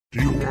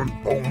Do you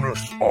want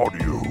bonus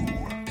audio?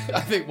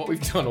 I think what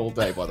we've done all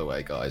day, by the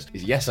way, guys,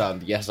 is yes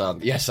and,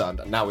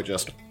 and now we're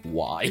just,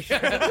 why?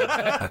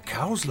 A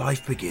cow's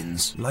life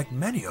begins, like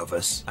many of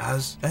us,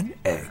 as an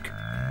egg.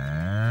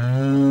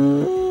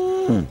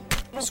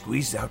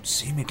 Squeezed out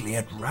seemingly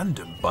at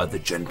random by the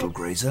gentle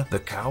grazer, the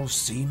cow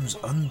seems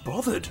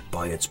unbothered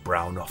by its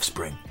brown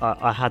offspring.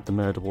 I had the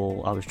murder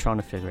wall. I was trying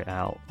to figure it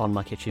out on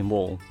my kitchen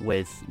wall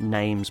with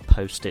names,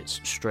 post-its,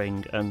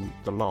 string, and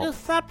the lot.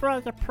 Is that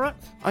brother prick?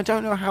 I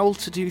don't know how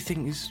to do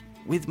things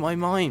with my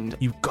mind.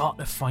 You've got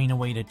to find a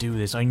way to do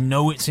this. I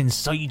know it's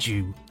inside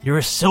you. You're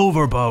a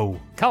silver bow.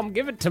 Come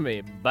give it to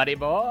me, buddy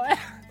boy.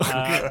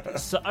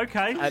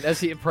 Okay. And as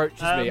he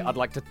approaches me, I'd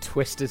like to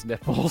twist his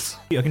nipples.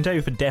 I can tell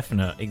you for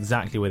definite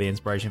exactly where the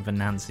inspiration for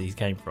Nancy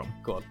came from.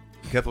 Go on.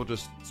 Careful,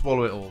 just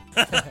swallow it all.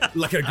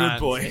 Like a good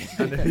boy.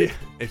 And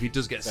if he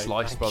does get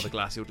sliced by the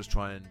glass, he'll just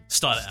try and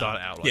Start it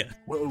out. Yeah.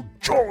 Well,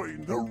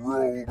 join the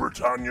Royal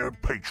Britannia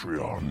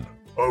Patreon.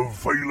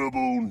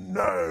 Available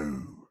now.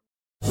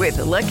 With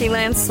the Lucky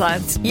Land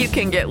Slots, you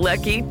can get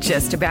lucky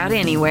just about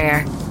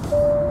anywhere.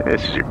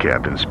 This is your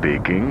captain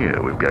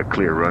speaking. We've got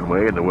clear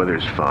runway and the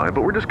weather's fine,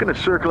 but we're just going to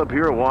circle up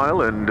here a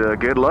while and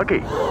get lucky.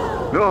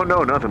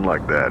 No, nothing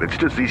like that. It's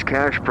just these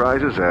cash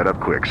prizes add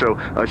up quick. So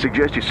I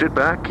suggest you sit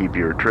back, keep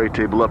your tray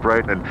table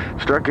upright, and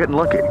start getting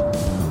lucky.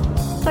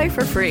 Play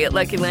for free at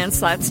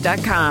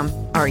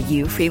LuckyLandSlots.com. Are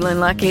you feeling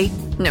lucky?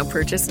 No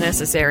purchase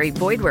necessary.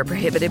 Void where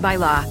prohibited by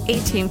law.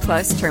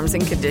 18+ terms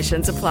and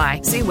conditions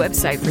apply. See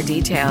website for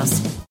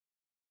details.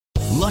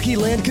 Lucky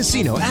Land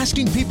Casino,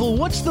 asking people,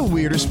 what's the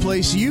weirdest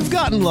place you've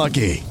gotten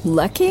lucky?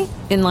 Lucky?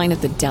 In line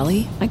at the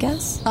deli, I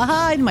guess?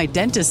 Aha, in my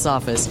dentist's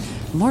office.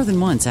 More than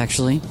once,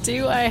 actually.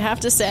 Do I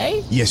have to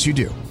say? Yes, you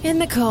do. In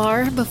the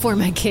car before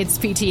my kids'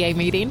 PTA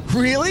meeting.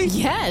 Really?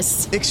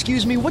 Yes.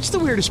 Excuse me, what's the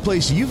weirdest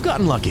place you've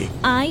gotten lucky?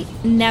 I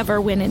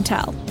never win and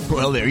tell.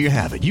 Well, there you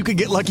have it. You can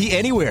get lucky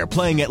anywhere,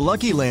 playing at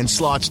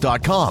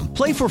LuckyLandSlots.com.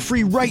 Play for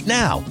free right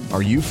now.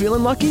 Are you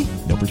feeling lucky?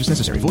 No purchase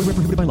necessary. Void where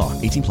prohibited by law.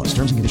 18+.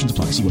 Terms and conditions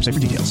apply. See website for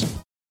details.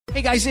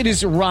 Hey guys, it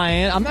is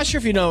Ryan. I'm not sure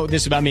if you know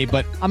this about me,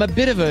 but I'm a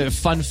bit of a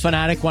fun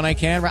fanatic when I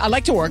can. I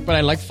like to work, but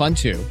I like fun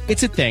too.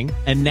 It's a thing.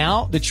 And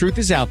now the truth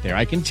is out there.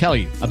 I can tell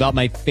you about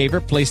my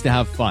favorite place to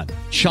have fun.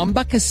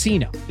 Chumba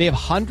Casino. They have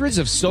hundreds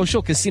of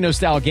social casino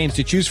style games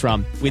to choose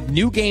from with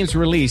new games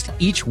released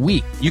each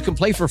week. You can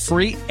play for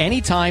free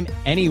anytime,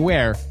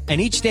 anywhere. And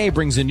each day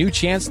brings a new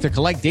chance to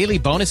collect daily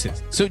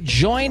bonuses. So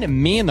join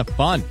me in the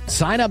fun.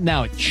 Sign up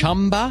now at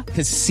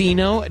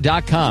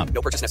ChumbaCasino.com.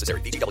 No purchase necessary.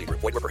 VGW.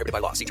 Void where prohibited by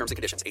law. See terms and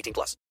conditions.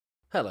 18+.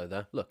 Hello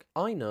there. Look,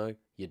 I know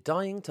you're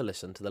dying to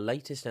listen to the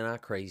latest in our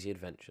crazy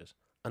adventures.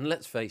 And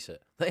let's face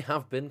it, they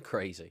have been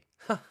crazy.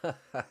 Ha ha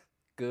ha.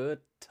 Good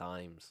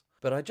times.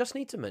 But I just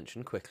need to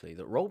mention quickly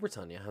that Roll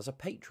Britannia has a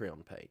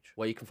Patreon page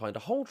where you can find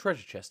a whole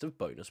treasure chest of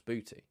bonus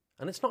booty.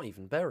 And it's not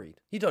even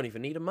buried. You don't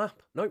even need a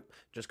map. Nope.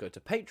 Just go to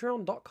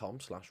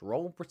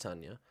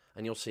patreon.com/rollbritannia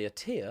and you'll see a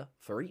tier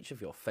for each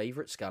of your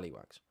favourite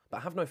scallywags.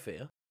 But have no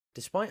fear.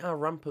 Despite our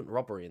rampant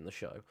robbery in the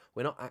show,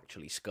 we're not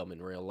actually scum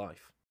in real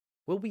life.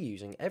 We'll be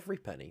using every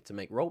penny to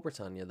make Roll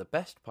Britannia the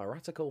best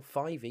piratical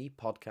 5e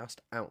podcast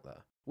out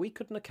there. We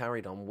couldn't have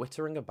carried on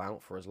wittering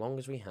about for as long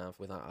as we have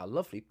without our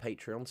lovely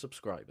Patreon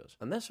subscribers,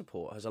 and their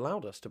support has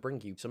allowed us to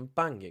bring you some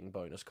banging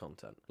bonus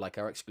content, like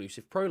our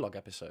exclusive prologue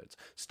episodes,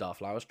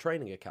 Starflower's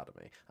Training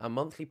Academy, our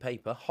monthly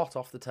paper hot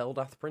off the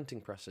Dath printing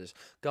presses.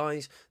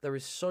 Guys, there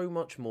is so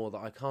much more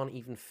that I can't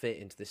even fit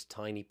into this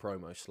tiny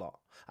promo slot.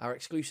 Our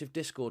exclusive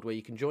Discord where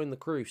you can join the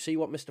crew, see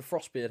what Mr.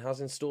 Frostbeard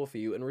has in store for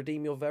you, and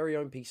redeem your very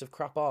own piece of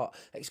crap art,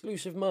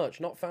 exclusive merch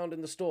not found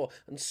in the store,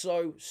 and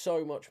so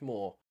much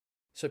more.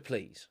 So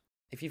please,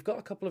 if you've got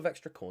a couple of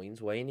extra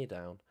coins weighing you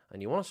down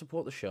and you want to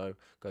support the show,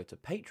 go to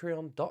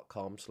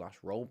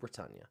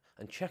patreon.com/rollbritannia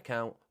and check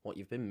out what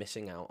you've been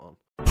missing out on.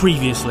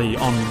 Previously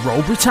on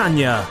Roll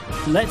Britannia.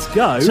 Let's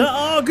go to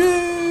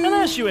Argus! And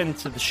as you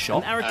enter the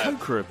shop, an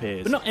Aarakocra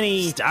appears. But not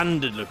any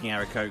standard-looking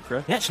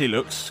Aarakocra. He actually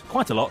looks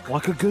quite a lot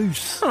like a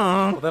goose.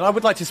 Well, then I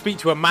would like to speak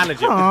to a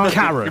manager.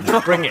 Karen.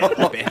 Bring it,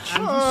 bitch.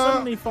 And you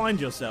suddenly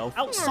find yourself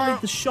outside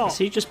the shop. Has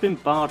he just been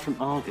barred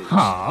from Argus?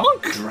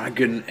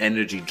 Dragon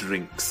energy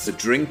drinks. The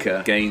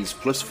drinker gains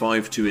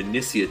 +5 to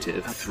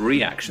initiative,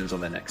 3 actions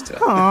on their next turn.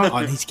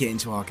 I need to get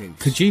into Argus.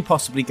 Could you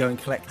possibly go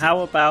and collect it? How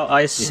about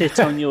I sit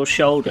on your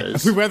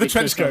shoulders? We wear the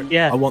trench coat.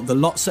 Yeah. I want the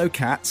Lotso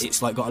cat.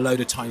 It's like got a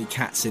load of tiny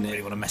cats in it.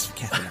 You want to mess with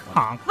Kath in that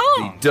one.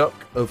 The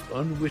duck of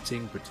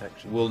unwitting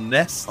protection will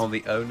nest on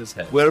the owner's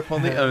head,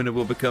 whereupon the owner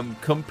will become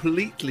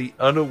completely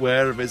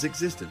unaware of his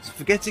existence,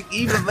 forgetting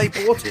even they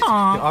bought it.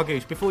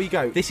 Argus, before you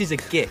go, this is a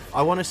gift.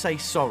 I want to say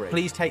sorry.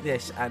 Please take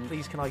this, and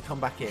please can I come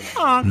back in?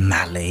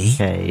 Mally.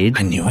 Cade.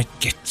 I knew I'd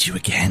get you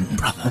again,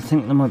 brother. I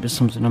think there might be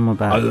something on my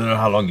back. I don't know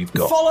how long you've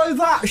got. Follow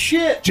that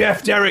shit!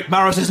 Jeff, Derek,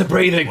 Maris isn't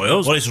breathing.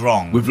 Wells, what is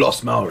wrong? We've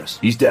lost Maris.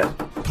 He's dead.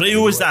 But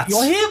who was that?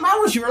 You're here,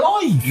 Maris, you're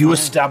alive! You were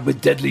stabbed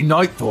with deadly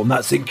nightthorn.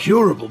 That's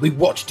incurable. We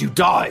watched you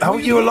die. How are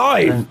you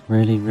alive? I don't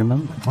really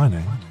remember. My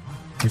name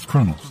is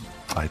Kronos.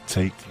 I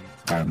take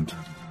and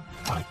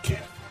I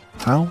give.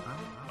 How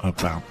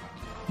about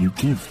you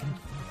give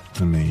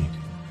to me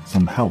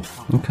some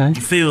health. Okay.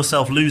 You feel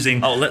yourself losing,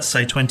 let's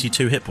say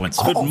 22 hit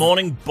points. Good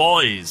morning,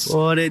 boys.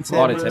 Morning,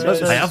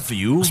 Timbers. I have for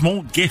you a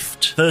small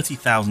gift,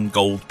 30,000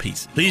 gold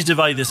pieces. Please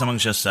divide this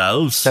amongst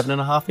yourselves.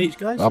 7.5 each,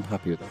 guys. I'm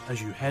happy with that. As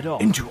you head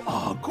on Into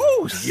our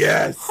goose.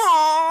 Yes!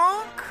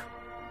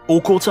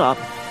 All caught up?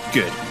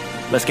 Good.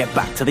 Let's get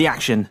back to the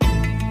action.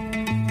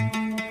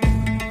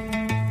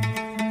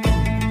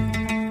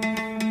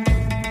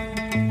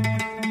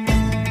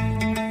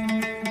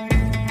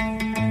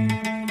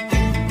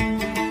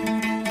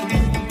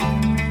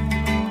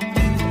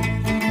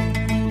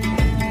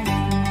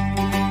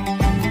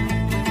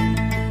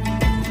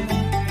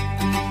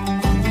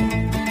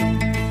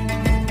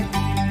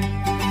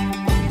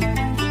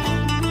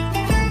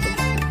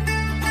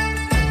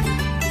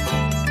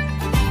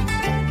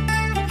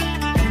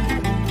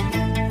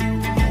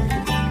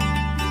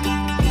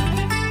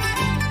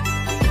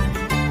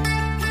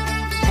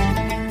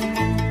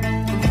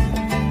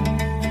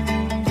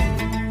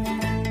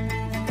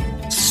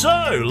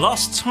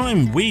 Last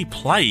time we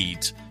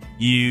played,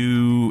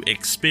 you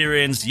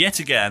experienced yet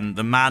again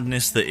the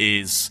madness that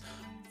is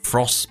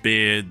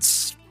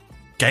Frostbeard's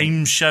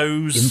game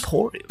shows.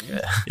 Emporium.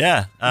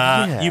 Yeah.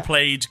 You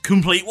played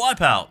Complete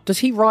Wipeout. Does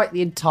he write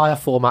the entire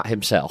format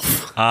himself?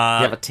 Do you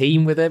have a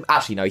team with him?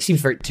 Actually, no, he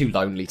seems too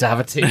lonely to have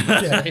a team.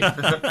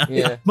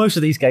 Yeah. Most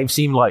of these games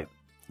seem like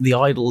the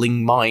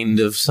idling mind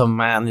of some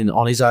man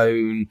on his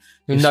own.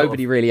 Who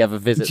nobody really ever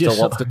visits or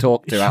wants to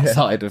talk to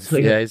outside of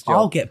his job.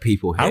 I'll get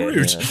people here. How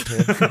rude.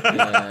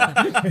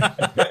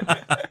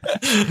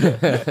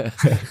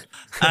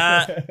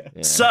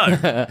 So,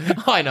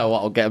 I know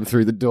what'll get him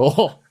through the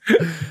door.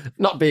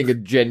 Not being a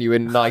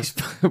genuine, nice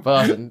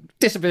person.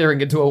 Disappearing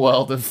into a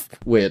world of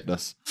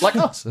weirdness. Like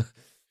us.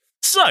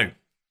 So,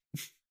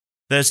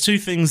 there's two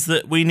things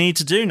that we need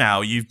to do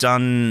now. You've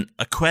done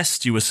a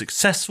quest, you were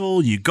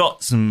successful, you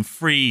got some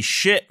free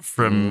shit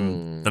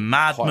from the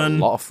madman. Quite a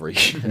lot of free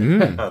shit.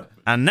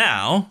 And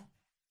now,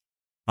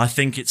 I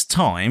think it's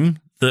time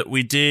that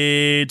we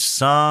did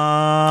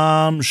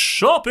some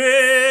shopping.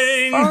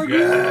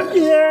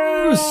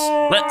 Yes!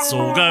 Let's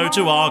all go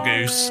to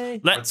Argus.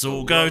 Let's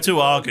all go to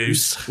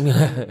Argus.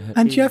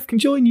 And Jeff can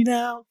join you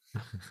now.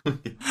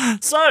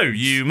 So,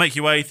 you make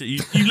your way, you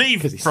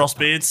leave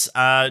Frostbeard's,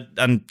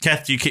 and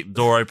Keth, you keep the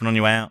door open on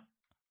your way out.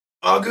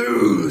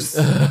 Argus!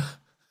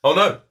 Oh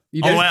no.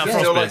 On the way out of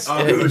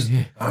Frostbeard's.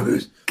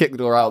 Argus. Kick the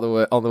door out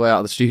on the way out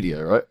of the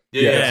studio, right?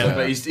 Yeah.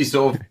 But he's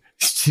sort of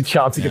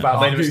chanting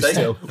about made a mistake.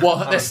 still.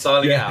 What? They're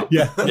styling out.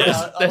 Yeah.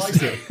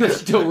 They're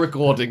still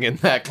recording in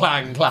there.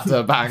 Clang,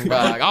 clatter, bang,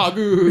 bang.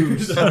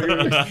 Argus!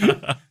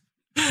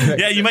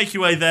 Yeah, you make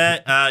your way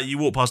there. You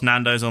walk past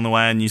Nando's on the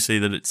way, and you see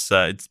that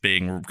it's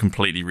being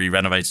completely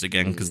re-renovated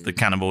again because the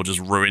cannonball just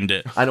ruined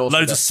it. And also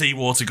loads of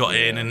seawater got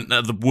in, and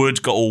the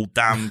wood got all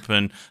damp,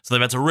 and so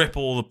they've had to rip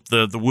all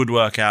the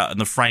woodwork out, and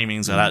the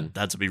framings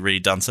had to be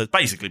redone. So it's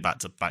basically back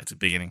to the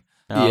beginning.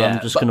 I'm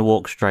just going to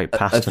walk straight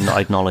past and not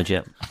acknowledge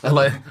it. I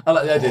like the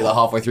idea that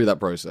halfway through that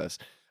process,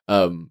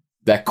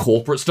 their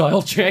corporate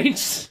style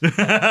changed.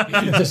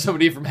 So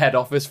somebody from head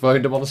office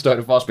phoned them on the Stone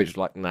and Fast speech,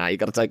 like, nah, you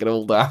got to take it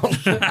all down.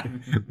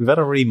 We've had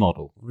a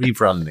remodel,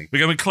 rebranding. We're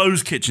going with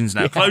closed kitchens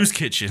now. Yeah. Closed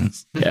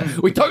kitchens. Yeah.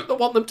 We don't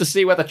want them to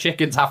see where the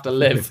chickens have to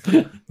live.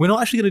 We're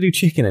not actually going to do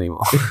chicken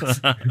anymore.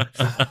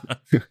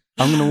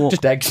 I'm going to walk...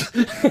 Just eggs.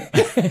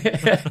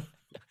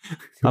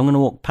 I'm going to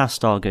walk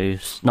past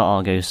Argus. Not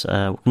Argus.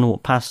 We're going to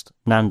walk past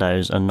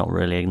Nando's and not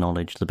really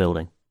acknowledge the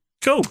building.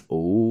 Cool.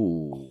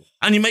 Ooh.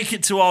 And you make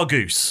it to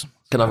Argus.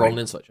 Can I roll an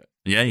insight check?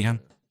 Yeah, you can.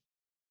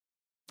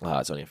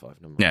 It's only a 5.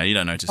 Yeah, you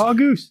don't notice.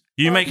 Argus.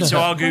 You make it to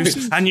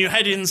Argus, and you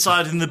head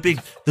inside, and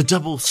the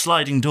double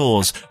sliding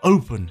doors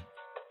open,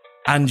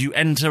 and you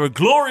enter a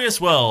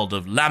glorious world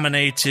of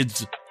laminated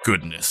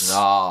goodness.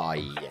 Ah,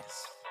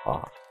 yes.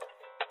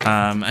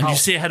 And you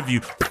see ahead of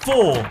you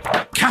 4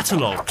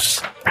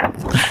 catalogues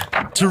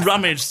to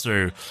rummage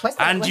through,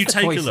 and you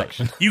take a look.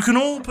 You can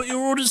all put your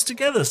orders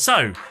together.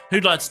 So,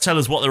 who'd like to tell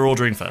us what they're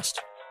ordering first?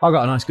 I've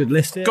got a nice good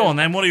list here. Go on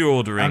then, what are you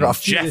ordering? I've got a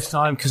few Jeff? this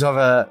time because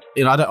I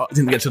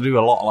didn't get to do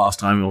a lot last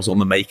time. I was on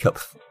the makeup,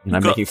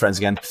 making friends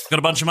again. Got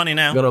a bunch of money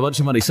now. Got a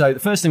bunch of money. So the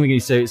first thing we need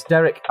to do is,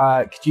 Derek,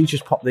 could you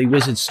just pop the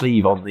wizard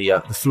sleeve on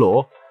the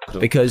floor?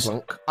 Because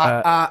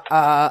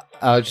I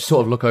just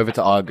sort of look over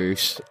to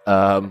Argus,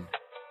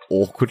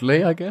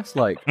 awkwardly, I guess.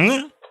 Like,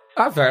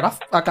 fair enough.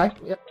 Okay,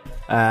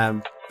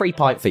 yep. Free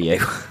pint for you.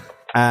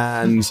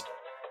 And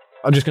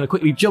I'm just going to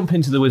quickly jump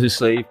into the wizard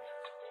sleeve.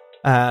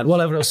 And while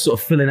everyone else is sort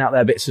of filling out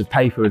their bits of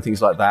paper and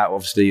things like that,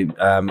 obviously,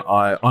 I'm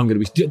going to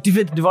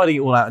be dividing it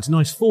all out into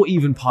nice 4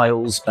 even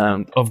piles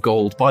of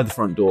gold by the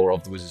front door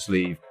of the wizard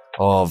sleeve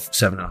of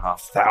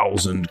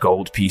 7,500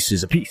 gold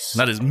pieces apiece.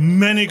 That is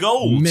many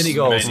golds. Many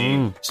golds.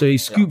 So he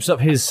scoops up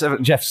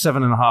Jeff's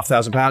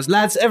 7,500 pounds.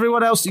 Lads,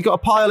 everyone else, you've got a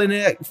pile in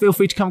here. Feel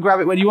free to come grab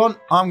it when you want.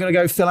 I'm going to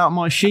go fill out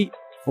my sheet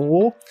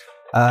for...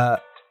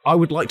 I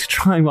would like to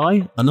try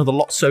my another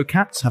Lotso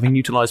Cats, having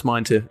utilised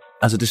mine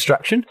as a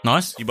distraction.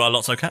 Nice. You buy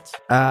Lotso Cats?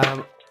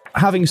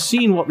 Having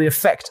seen what the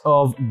effect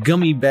of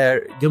gummy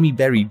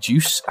berry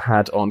juice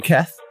had on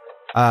Keth,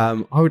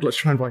 I would like to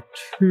try and buy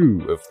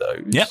 2 of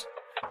those. Yep.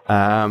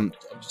 I'm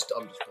just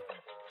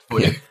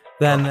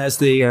Then there's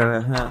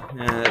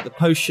the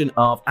potion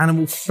of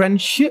animal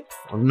friendship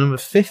on number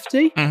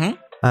 50.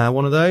 Mm-hmm.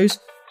 One of those.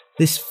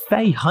 This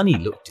Fey honey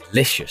looked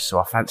delicious, so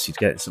I fancied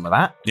getting some of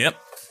that. Yep.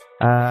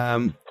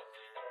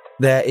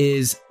 There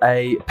is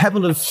a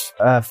pebble of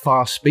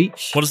fast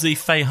speech. What does the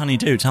Fey honey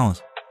do? Tell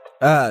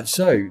us.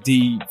 So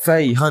the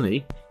Fey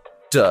honey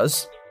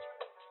does.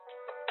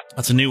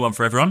 That's a new one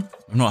for everyone.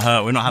 We've not had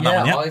that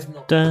one yet. I've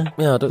not.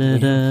 I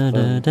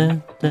don't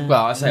think.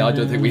 Well, I say I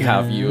don't think we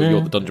have.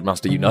 You're the dungeon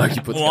master. You know.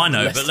 You put Well, I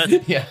know, but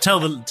let's tell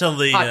the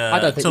I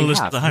don't think tell the we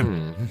listeners have. at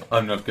home.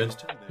 I'm not going to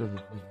tell you.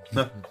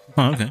 No.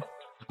 Oh, okay.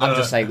 I'm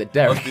just saying that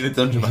Derek. Must be the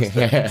dungeon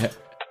master.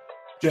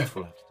 Jeff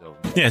will have to tell me.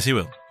 Yes, he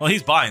will. Well,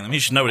 he's buying them. He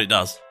should know what it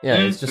does. Yeah,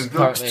 it's just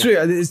It's true.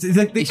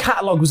 The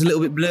catalogue was a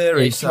little bit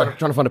blurry. He's trying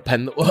to find a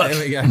pen that works.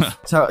 There we go.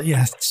 So,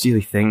 yeah,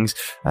 steely things.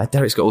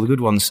 Derek's got all the good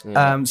ones.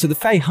 Yeah. So the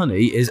Fey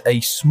honey is a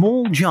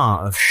small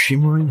jar of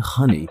shimmering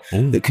honey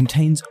that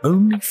contains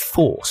only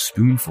 4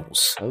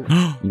 spoonfuls.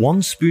 Oh.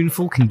 1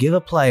 spoonful can give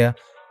a player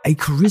a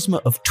charisma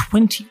of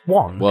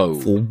 21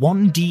 for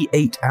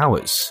 1d8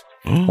 hours.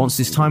 Once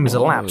this time has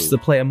elapsed, the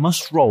player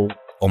must roll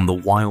on the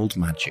wild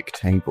magic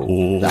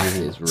table. That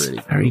is really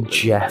very cool.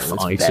 Jeff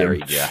It's item.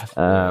 very Jeff.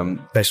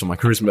 Based on my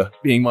charisma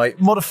being my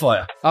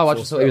modifier. Oh, I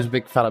just thought he was a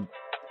big fan of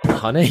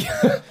honey.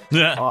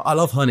 Yeah. I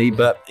love honey,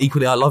 but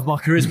equally I love my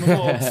charisma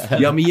more.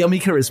 Yummy, yummy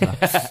charisma.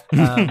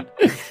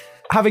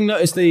 Having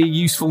noticed the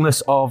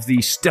usefulness of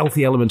the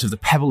stealthy element of the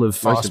pebble of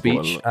fast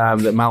speech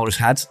that Malrus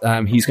had,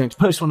 he's going to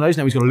post one of those.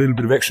 Now he's got a little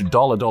bit of extra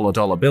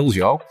dollar bills,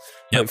 y'all.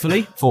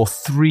 Hopefully, for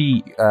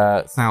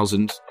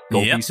 3,000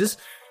 gold pieces.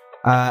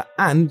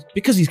 And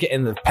because he's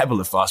getting the pebble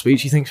of fast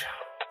speech, he thinks,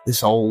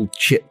 this old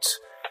chipped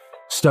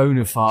stone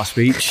of fast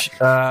speech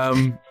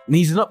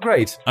needs an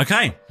upgrade.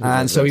 Okay.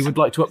 And so he would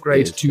like to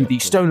upgrade to the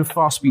stone of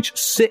fast speech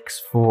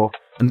 6 for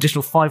an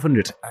additional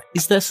 500.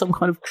 Is there some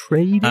kind of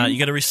trade? You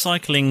get a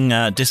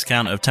recycling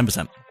discount of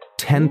 10%.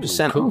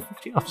 10%. Cool.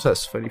 50 off. So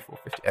that's 34.50.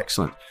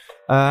 Excellent.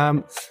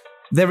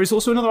 There is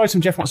also another item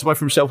Jeff wants to buy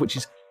for himself, which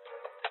is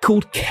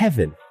called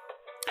Kevin.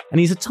 And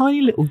he's a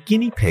tiny little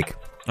guinea pig.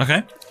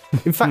 Okay.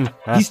 In fact,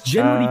 he's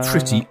generally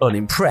pretty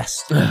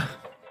unimpressed.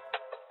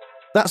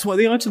 That's why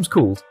the item's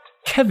called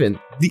Kevin,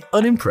 the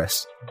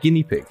unimpressed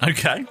guinea pig.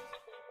 Okay.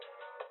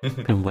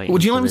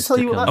 Would you like me to tell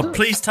you what that does?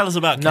 Please tell us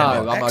about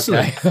Kevin. No, I'm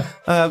Excellent. okay.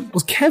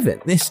 Well,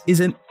 Kevin, this is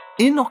an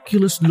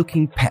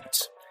innocuous-looking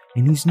pet,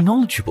 and he's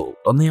knowledgeable,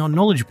 and they are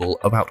knowledgeable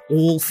about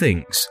all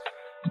things,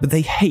 but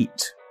they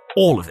hate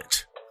all of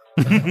it.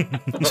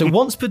 So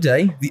once per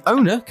day, the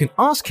owner can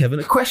ask Kevin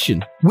a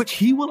question, which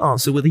he will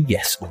answer with a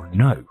yes or a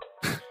no.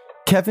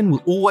 Kevin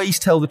will always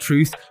tell the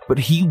truth, but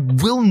he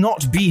will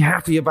not be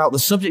happy about the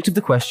subject of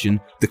the question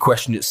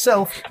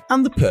itself,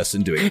 and the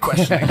person doing the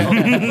questioning.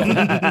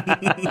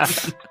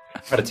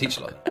 I've had a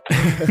teacher like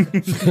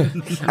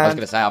that. I was going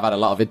to say, I've had a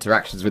lot of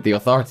interactions with the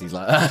authorities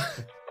like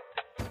that.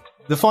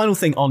 The final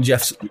thing on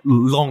Jeff's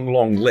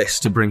long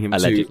list to bring him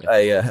Allegedly.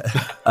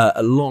 to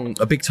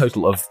a big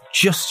total of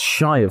just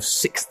shy of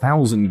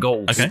 6,000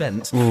 gold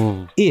spent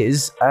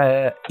is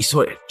he saw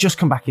it just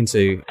come back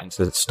into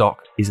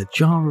stock is a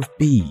jar of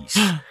bees.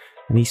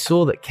 And he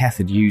saw that Keth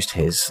had used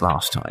his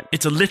last time.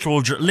 It's a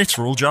literal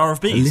jar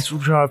of bees. A literal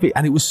jar of bees.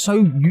 And it was so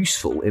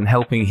useful in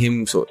helping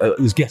him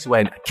get away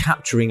and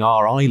capturing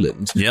our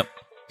island. Yep.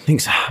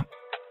 Thinks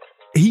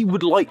he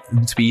would like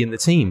them to be in the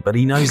team, but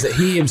he knows that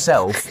he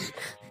himself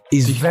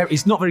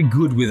is not very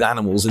good with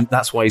animals, and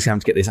that's why he's going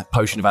to get this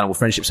potion of animal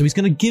friendship. So he's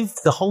going to give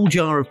the whole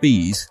jar of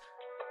bees,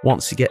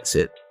 once he gets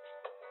it,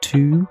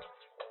 to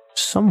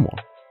someone.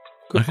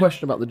 Good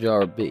question about the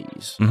jar of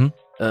bees.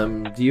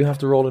 Mm-hmm. Do you have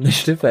to roll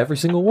initiative for every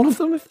single one of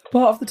them if they're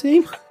part of the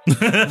team?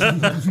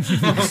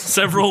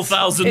 Several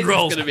thousand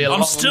rolls.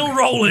 I'm still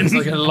rolling. It's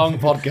like a long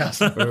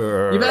podcast.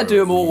 You better do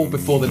them all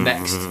before the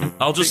next.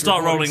 I'll just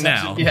start rolling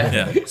now.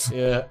 Yeah.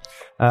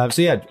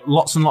 So yeah,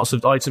 lots and lots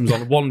of items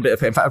on one bit of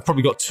paper. In fact, I've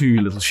probably got 2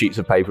 little sheets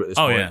of paper at this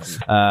point. Yes.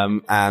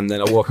 And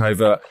then I'll walk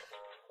over,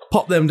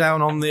 pop them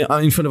down on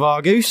in front of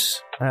Argoose,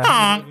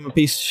 give him a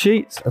piece of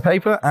sheet of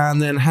paper, and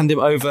then hand him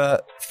over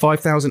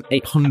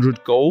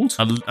 5,800 gold.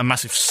 A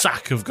massive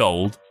sack of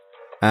gold.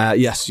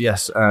 Yes.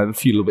 A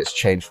few little bits of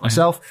change for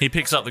myself. He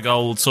picks up the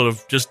gold, sort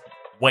of just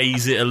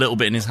weighs it a little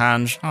bit in his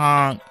hand.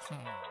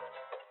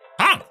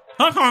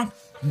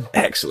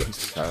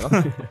 Excellent.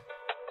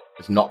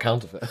 It's not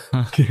counterfeit.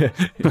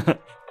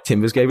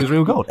 Timbers gave us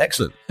real gold.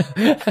 Excellent.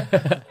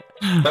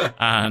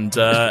 And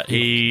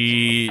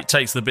he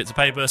takes the bits of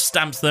paper,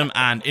 stamps them,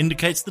 and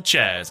indicates the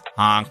chairs.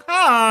 Honk,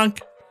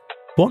 honk.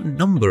 What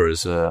number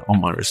is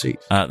on my receipt?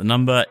 The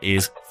number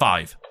is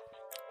 5.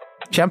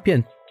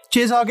 Champion.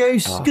 Cheers,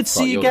 Argoose. Good to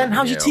see you again.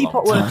 How's your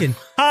teapot working?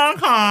 Honk,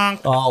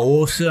 honk.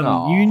 Oh, awesome.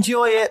 Aww. You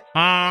enjoy it?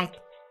 Honk.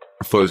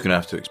 I thought I was going to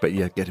have to expect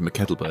get him a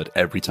kettlebird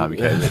every time he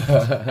came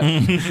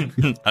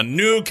in. A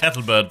new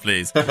kettlebird,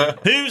 please.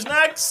 Who's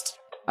next?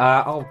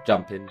 I'll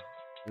jump in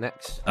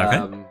next.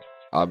 Okay.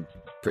 I'm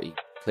pretty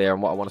clear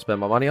on what I want to spend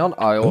my money on.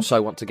 I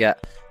also want to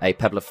get a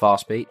Pebble of Far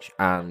Speech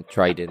and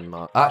trade in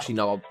my... Actually,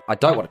 no, I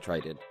don't want to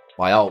trade in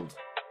my old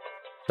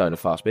Stone of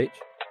Far Speech,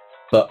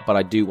 but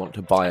I do want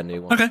to buy a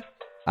new one. Okay.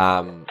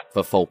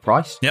 For full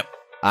price. Yep.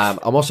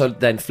 I'm also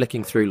then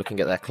flicking through, looking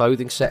at their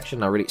clothing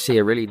section. I really see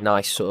a really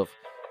nice sort of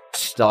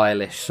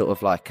stylish sort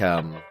of like...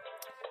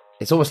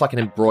 it's almost like an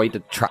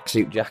embroidered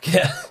tracksuit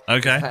jacket.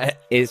 Okay.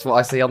 Is what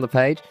I see on the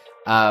page.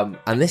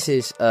 And this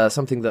is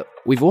something that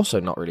we've also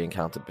not really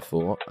encountered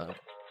before.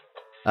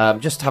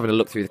 Just having a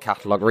look through the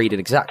catalogue, reading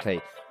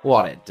exactly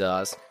what it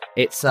does.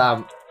 It's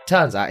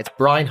turns out it's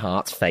Brian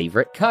Hart's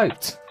favourite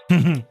coat.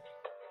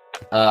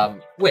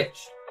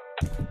 Which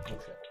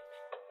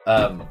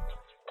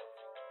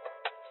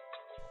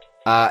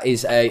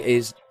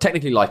is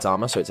technically light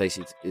armour, so its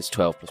AC is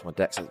 12 plus my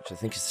dex, which I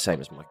think is the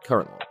same as my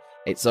current one.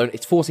 It's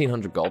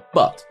 1,400 gold,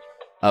 but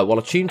while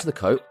attuned to the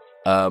coat,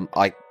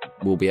 I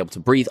will be able to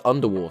breathe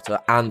underwater,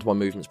 and my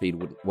movement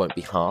speed won't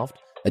be halved.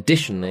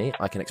 Additionally,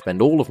 I can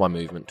expend all of my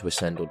movement to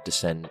ascend or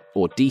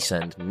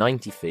descend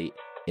 90 feet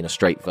in a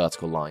straight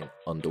vertical line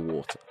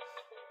underwater.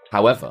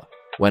 However,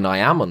 when I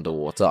am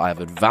underwater, I have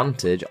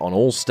advantage on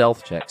all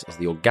stealth checks as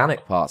the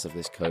organic parts of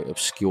this coat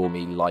obscure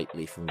me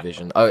lightly from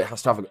vision. Oh, it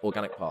has to have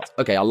organic parts.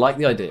 Okay, I like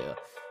the idea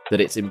that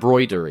it's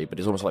embroidery, but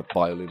it's almost like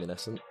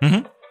bioluminescent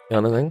kind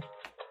of thing.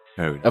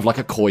 Of like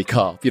a koi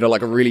carp,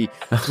 like a really,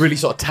 really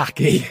sort of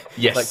tacky,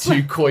 like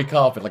two koi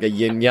carp in like a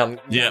yin yang.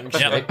 Yeah,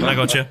 I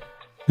got you.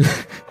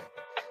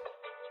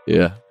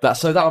 Yeah,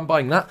 that I'm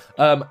buying that.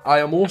 I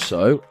am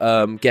also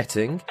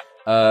getting.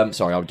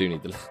 Sorry, I do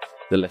need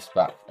the list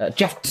back.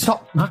 Jeff,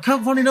 stop! I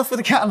can't run enough with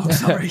the catalogue.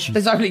 Sorry,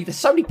 there's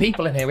so many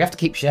people in here. We have to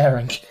keep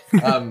sharing.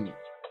 The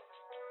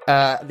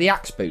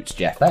axe boots,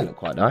 Jeff. They look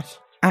quite nice.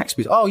 Axe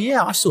boots. Oh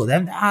yeah, I saw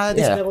them. On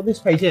this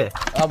page here.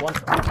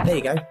 There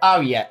you go.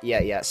 Oh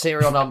yeah.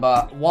 Serial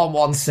number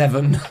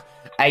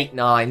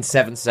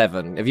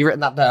 1178977. Have you written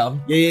that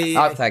down?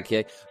 Yeah. Oh, thank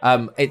you.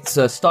 It's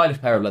a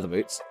stylish pair of leather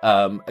boots.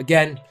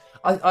 Again,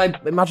 I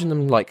imagine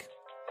them like,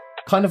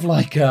 kind of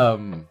like,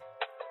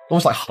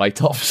 almost like high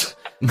tops,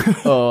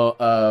 or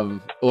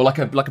like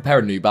a pair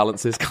of New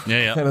Balances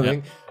kind of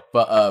thing.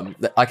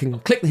 But I can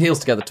click the heels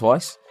together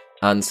twice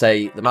and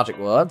say the magic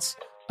words,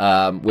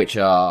 which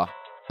are.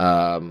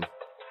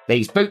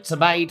 These boots are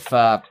made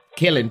for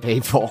killing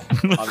people.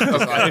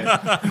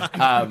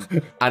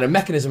 And a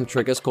mechanism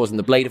triggers, causing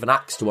the blade of an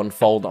axe to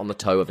unfold on the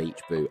toe of each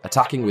boot.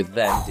 Attacking with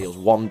them deals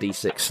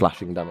 1d6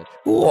 slashing damage.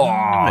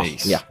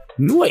 Nice. Yeah.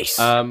 Nice.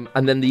 And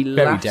then the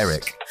Very last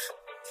Derek.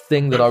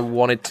 thing that I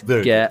wanted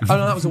to get... Oh,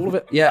 no, that was all of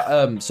it.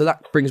 Yeah, so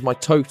that brings my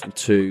total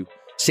to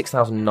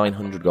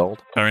 6,900 gold.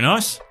 Very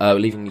nice.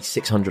 Leaving me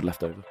 600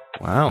 left over.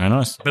 Wow. Very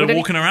nice. Bit of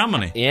walking around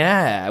money.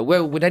 Yeah.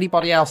 Well, would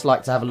anybody else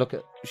like to have a look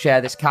at,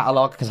 share this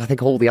catalogue? Because I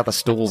think all the other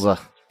stalls are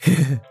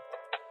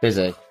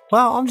busy.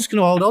 Well, I'm just going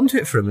to hold on to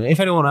it for a minute. If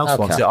anyone else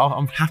wants it,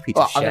 I'm happy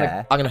to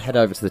share. I'm going to head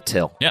over to the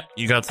till. Yeah,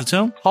 you go to the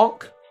till.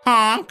 Honk.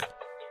 Honk.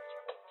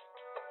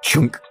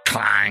 Chunk.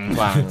 Clang.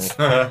 Clang.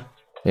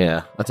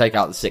 Yeah. I take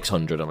out the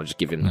 600 and I'll just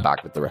give him the bag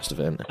with the rest of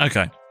it in there.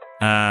 Okay.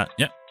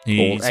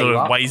 He sort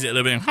of weighs it a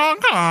little bit,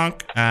 honk,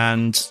 honk,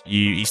 and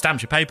he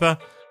stamps your paper,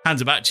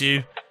 hands it back to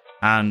you,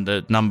 and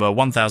number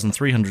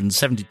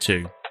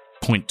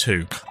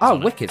 1,372.2. Oh,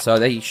 wicked. So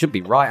they should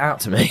be right out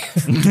to me.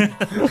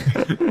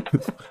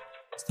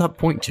 What's that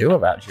 0.2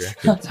 about, do you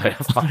reckon? I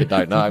fucking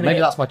don't know. Maybe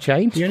that's my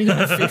change. You only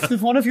got a fifth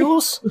of one of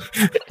yours?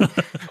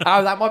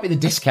 Oh, that might be the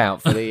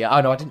discount for the...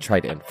 Oh, no, I didn't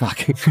trade it in.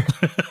 Fuck.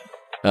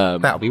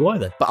 That'll be why,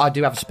 then. But I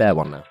do have a spare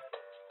one now.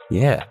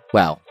 Yeah.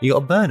 Well... You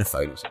got a burner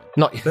phone or something?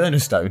 Not... Burner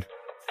stone?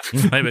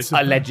 Maybe.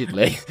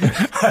 Allegedly.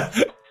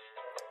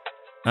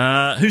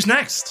 Who's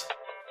next?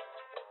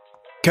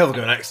 Kev will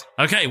go next.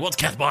 Okay, what's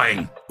Kev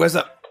buying? Where's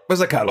that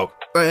catalogue?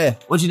 Right here.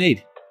 What do you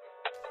need?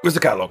 Where's the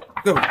catalogue?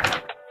 Go.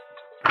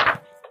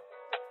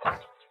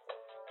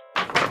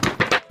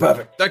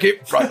 Perfect. Thank you.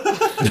 Right.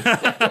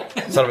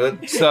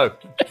 So,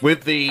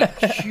 with the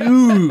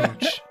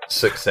huge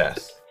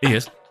success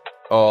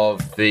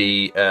of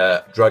the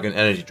Dragon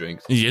Energy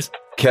drinks,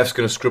 Kev's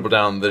going to scribble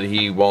down that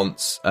he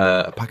wants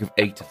a pack of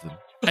 8 of them.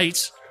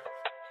 8?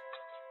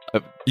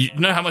 You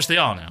know how much they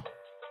are now?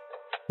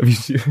 Have you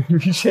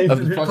changed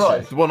the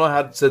price? The one I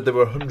had said there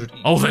were 100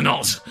 each. Oh, they're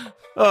not.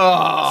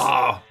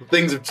 Ah,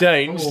 things have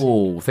changed.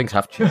 Oh, things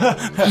have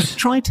changed.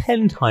 Try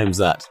 10 times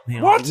that.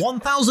 What?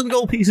 1,000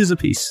 gold pieces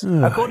apiece.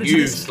 According to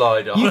You this,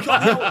 slider. you've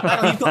got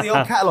the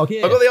old catalogue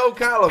here. I've got the old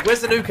catalogue.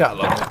 Where's the new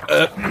catalogue?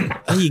 There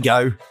you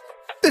go.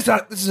 This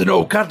is an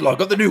old catalogue.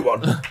 Got the new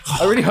one.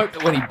 I really hope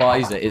that when he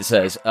buys it, it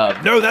says...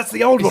 no, that's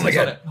the old one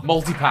again.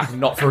 Multi-pack,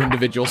 not for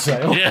individual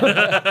sale.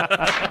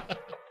 Yeah.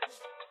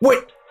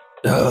 Wait.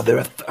 Oh, there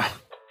are...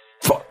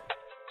 Fuck.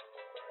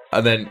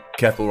 And then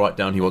Kev will write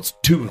down he wants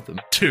 2 of them.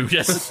 2,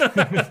 yes.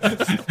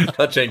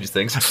 That changes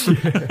things. So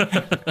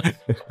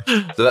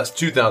that's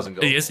 2,000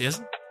 gold.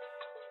 Yes.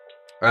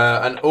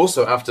 And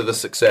also after the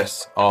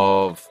success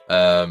of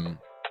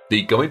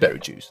the gummy berry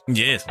juice.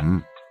 Yes.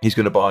 He's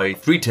going to buy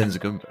 3 tins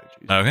of gummy berry juice.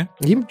 Okay.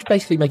 You're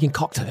basically making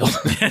cocktails.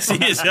 Yes,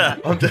 he is, yeah.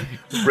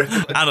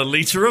 And a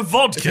litre of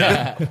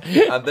vodka.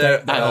 And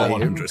they're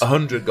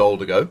 100 gold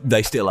to go.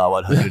 They still are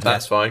 100.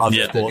 That's fine. I've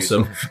just bought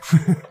some.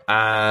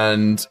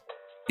 And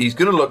he's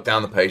going to look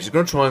down the page. He's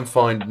going to try and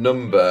find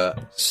number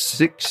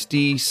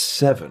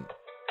 67,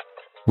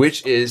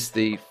 which is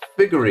the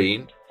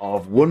figurine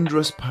of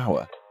wondrous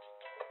power.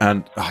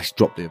 And he's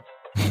dropped the...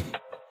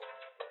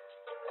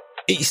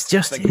 It's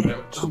just...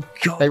 Oh,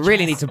 God. They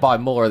really need to buy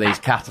more of these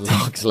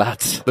catalogues,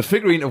 lads. The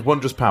figurine of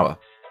wondrous power.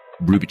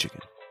 Ruby chicken.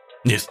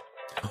 Yes.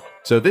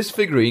 So this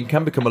figurine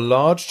can become a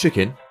large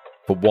chicken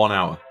for 1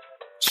 hour.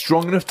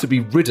 Strong enough to be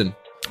ridden.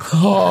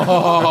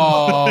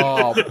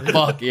 Oh,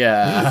 fuck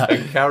yeah.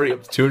 And carry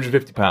up to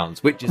 250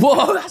 pounds, which is...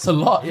 Whoa, that's a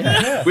lot,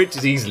 yeah. Which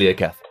is easily a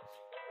Keth.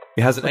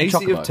 It has an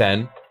AC of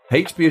 10,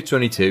 HP of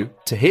 22,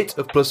 to hit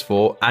of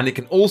 +4, and it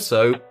can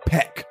also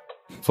peck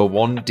for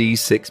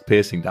 1d6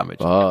 piercing damage.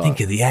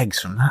 Think of the eggs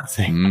from that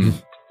thing.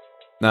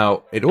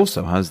 Now, it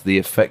also has the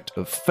effect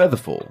of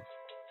Featherfall.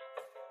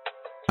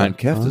 And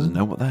Kev doesn't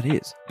know what that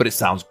is, but it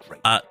sounds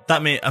great.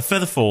 That mean a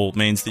feather fall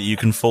means that you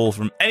can fall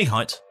from any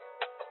height,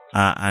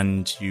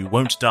 and you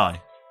won't die.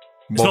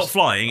 It's not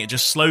flying; it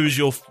just slows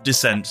your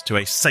descent to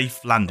a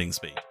safe landing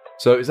speed.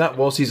 So is that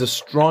whilst he's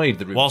astride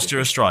the? Whilst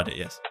you're astride it,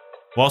 yes.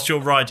 Whilst you're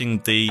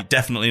riding the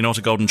definitely not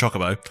a golden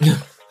chocobo.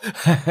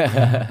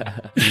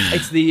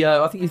 It's the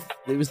I think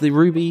it was the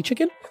ruby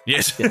chicken.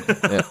 Yes.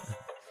 Yeah.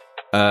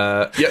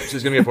 So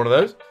he's going to go for one of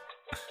those,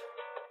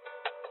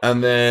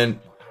 and then.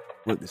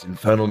 Look, this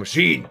infernal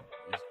machine.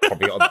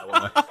 Probably got that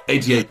one there.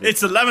 88.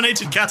 It's a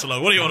laminated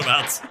catalogue. What are you on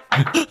about?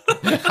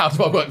 How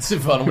do I work this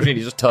infernal machine?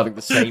 He's just turning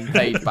the same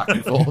page back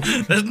and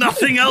forth. There's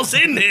nothing else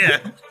in here.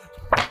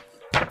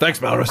 Thanks,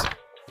 Malrus.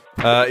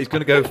 He's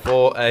going to go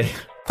for a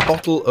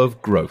bottle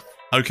of growth.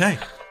 Okay.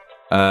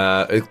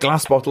 A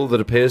glass bottle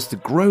that appears to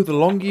grow the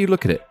longer you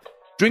look at it.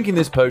 Drinking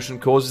this potion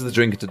causes the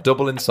drinker to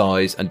double in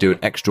size and do an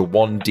extra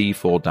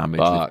 1d4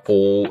 damage with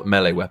all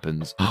melee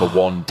weapons for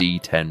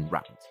 1d10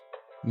 rounds.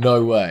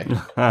 No way.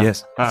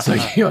 Yes. So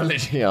you're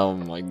literally, oh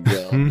my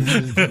god.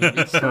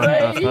 This is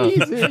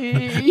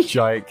crazy.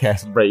 Giant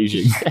Keth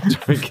raging.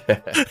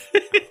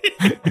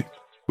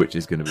 Which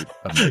is going to be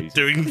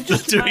amazing.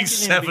 Doing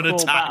 7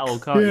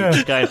 attacks.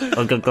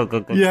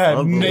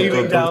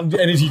 Nailing down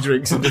energy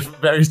drinks and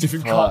various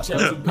different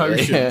cocktails and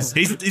potions.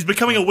 He's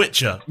becoming a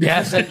witcher.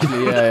 Yeah,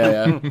 essentially.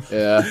 Yeah.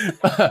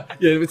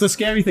 The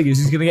scary thing is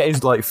he's going to get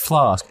his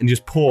flask and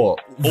just pour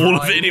all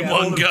of it in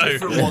one go.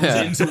 Different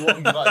ones into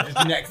one,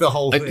 just neck the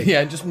whole thing.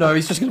 Yeah,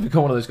 he's just going to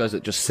become one of those guys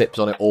that just sips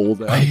on it all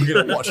day. You're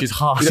going to watch his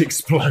heart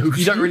explode.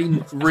 You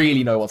don't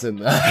really know what's in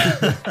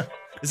there.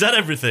 Is that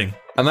everything?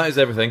 And that is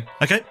everything.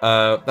 Okay.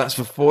 That's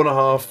for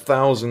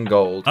 4,500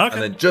 gold. Okay.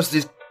 And then just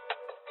he's...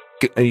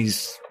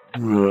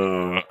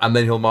 And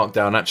then he'll mark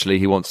down, actually,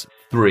 he wants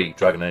 3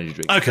 dragon energy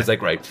drinks. Okay. Because they're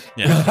great.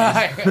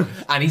 Yeah.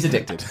 And he's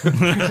addicted.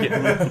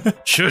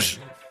 Shush.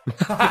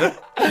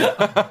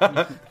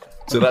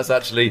 So that's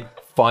actually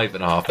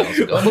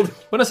 5,500 gold.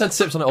 When I said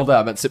sips on it all day,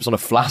 I meant sips on a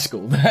flask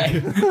all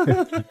day.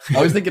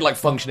 I was thinking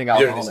functioning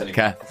alcohol in a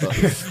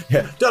Keth.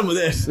 Yeah, done with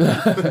this.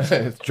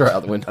 Throw it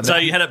out the window. So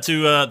you head up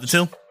to the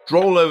till?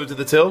 Stroll over to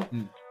the till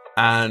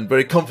and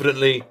very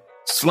confidently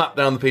slap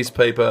down the piece of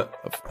paper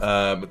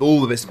with all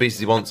the bits and pieces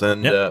he wants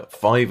and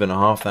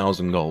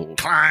 5,500 gold.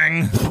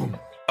 Clang!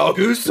 Oh,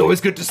 Goose,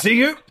 always good to see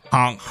you.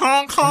 Honk,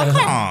 honk, honk,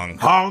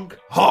 honk. Honk,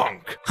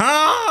 honk.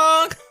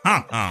 Honk,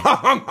 honk, honk. Honk,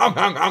 honk, honk,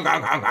 honk, honk,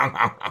 honk, honk, honk.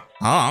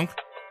 Honk.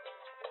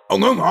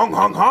 Honk, honk,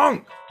 honk, honk,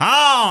 honk.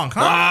 Honk,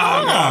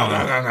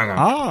 Honk,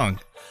 honk.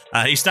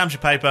 He stamps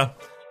your paper,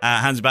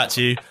 hands it back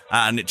to you,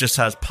 and it just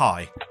has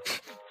pie.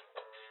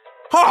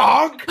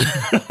 Honk!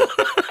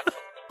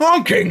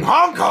 Honking,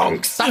 honk,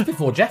 honks. That's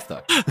before Jeff,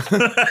 though.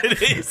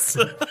 It is.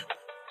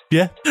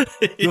 Yeah.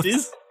 It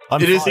is.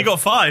 It is. He got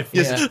 5.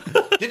 Yes.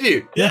 Did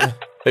you? Yeah.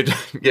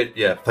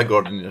 Yeah. Thank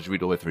God I didn't actually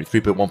read all the way through.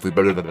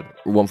 3.13.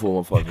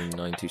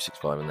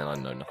 14159265, and then I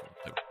know nothing.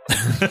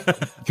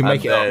 You can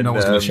make it up. No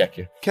one's going to check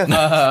you. Keth's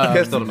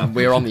not a man.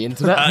 We're on the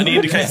internet. And he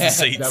indicates the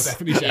seats. They'll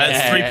definitely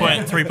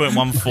check. It's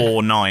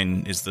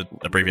 3.149 is the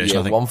abbreviation,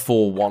 I think.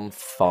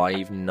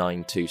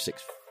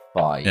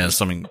 14159265. Yeah,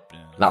 something. Yeah.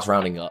 That's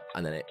rounding up,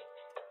 and then it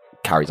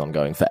carries on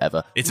going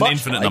forever. It's an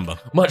infinite number.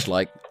 Much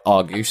like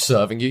Argus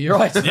serving you your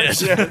items.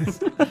 Yes.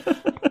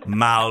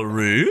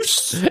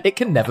 Malrus. It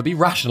can never be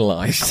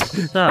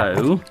rationalised.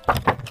 So,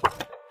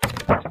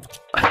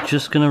 I'm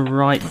just going to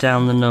write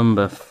down the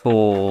number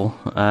for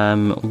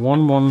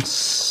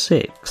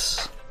 116.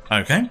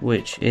 Okay.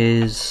 Which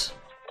is...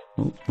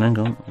 Oh, hang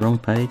on, wrong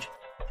page.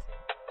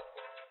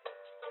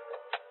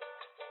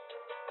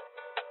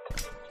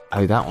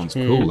 Oh, that one's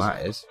cool,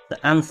 that is.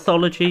 The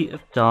Anthology of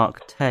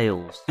Dark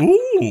Tales.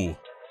 Ooh!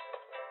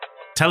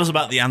 Tell us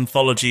about the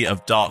Anthology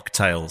of Dark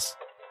Tales.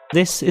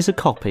 This is a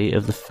copy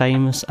of the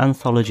famous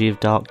Anthology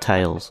of Dark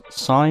Tales,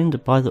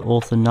 signed by the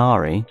author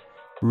Nari.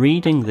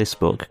 Reading this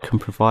book can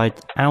provide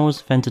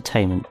hours of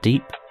entertainment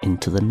deep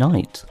into the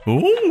night.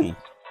 Ooh!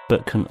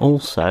 But can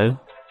also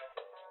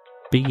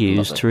be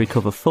used to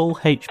recover full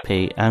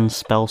HP and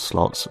spell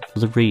slots for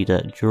the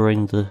reader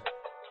during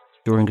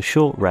a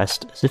short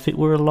rest, as if it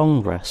were a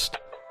long rest.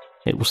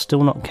 It will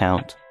still not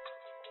count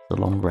the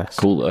long rest.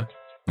 Cool though.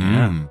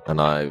 Mm.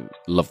 And I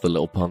love the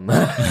little pun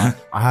there.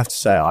 I have to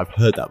say, I've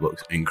heard that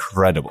book's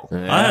incredible.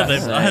 I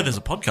heard there's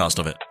a podcast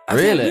of it.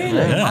 Really?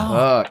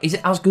 Yeah. Is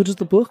it as good as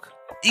the book?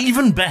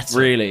 Even better.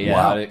 Really? Yeah,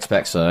 Wow. I'd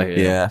expect so.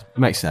 Yeah,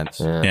 makes sense.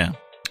 Yeah.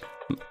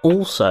 I'm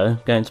also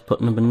going to put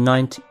number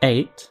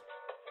 98,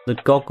 the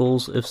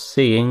goggles of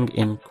seeing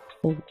in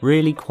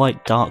really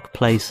quite dark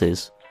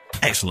places.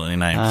 Excellently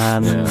named.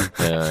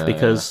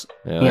 Because,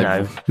 you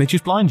know... They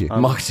just blind you.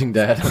 Marketing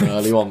day had an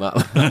early one,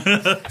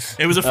 that.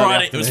 It was a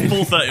Friday. It was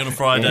 4:30 on a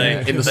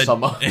Friday. In the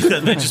summer.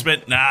 They just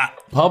went, nah.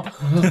 Pub?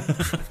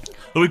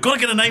 But we've got to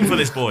get a name for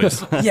this,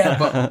 boys. Yeah,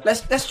 but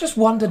let's just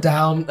wander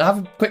down, have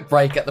a quick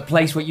break at the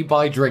place where you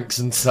buy drinks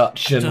and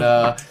such, and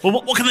well,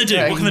 what can they do?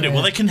 What can they do?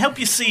 Well, they can help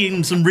you see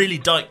in some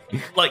really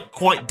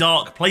quite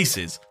dark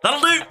places. That'll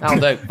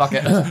do. Fuck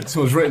it.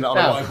 Someone's written that on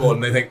a whiteboard,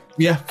 and they think,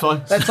 yeah,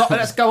 fine.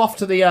 Let's go off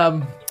to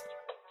the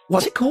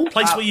what's it called?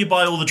 Place where you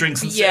buy all the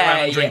drinks and sit around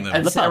and drink them.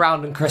 And sit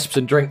around and crisps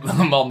and drink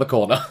them on the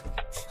corner.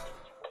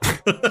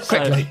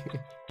 Quickly.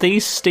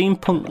 These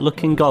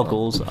steampunk-looking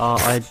goggles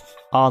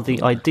are the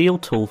ideal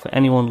tool for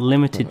anyone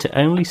limited to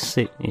only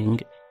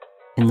seeing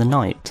in the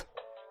night.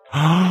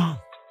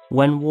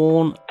 When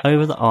worn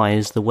over the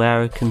eyes, the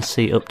wearer can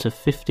see up to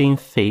 15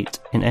 feet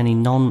in any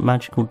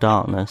non-magical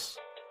darkness.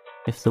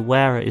 If the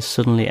wearer is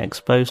suddenly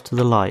exposed to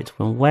the light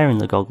when wearing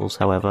the goggles,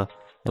 however,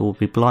 they will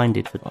be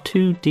blinded for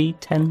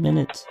 2d10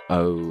 minutes.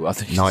 Oh, I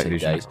think you said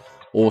days.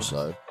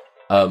 Also,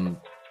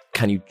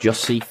 can you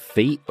just see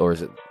feet, or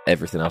is it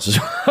everything else as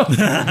well?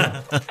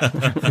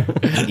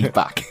 He's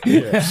back.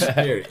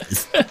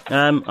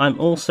 I'm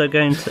also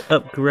going to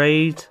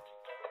upgrade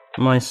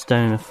my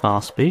Stone of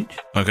Far Speech.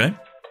 Okay.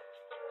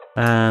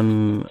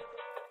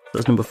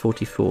 That's number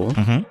 44.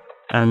 Mm-hmm.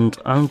 And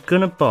I'm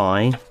going to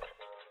buy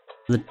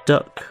the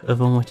Duck of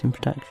Unwitting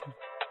Protection.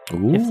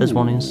 Ooh. If there's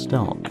one in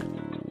stock.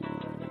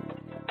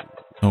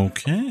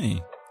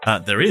 Okay.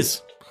 There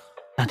is.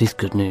 That is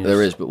good news.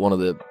 There is, but one of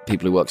the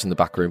people who works in the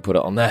back room put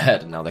it on their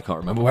head, and now they can't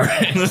remember where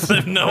it is. They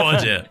have no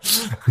idea.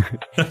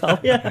 Oh,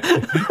 yeah.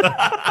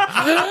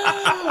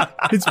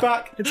 It's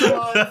back. It's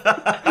alive.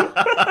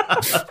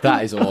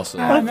 That is awesome.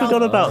 I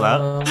forgot about that.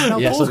 Now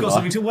Yes, Paul's so got did I.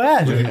 something to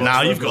wear.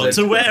 Now you've got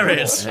to wear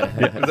it.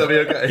 Would that be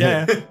okay?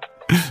 Yeah.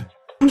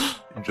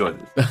 Enjoy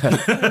this.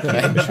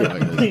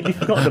 Completely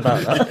forgotten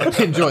about that.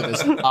 Enjoy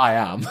this. I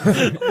am.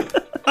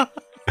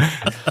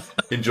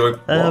 Enjoy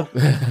what?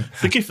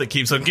 The gift that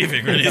keeps on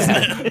giving, really, isn't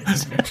it?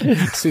 As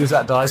soon as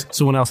that dies,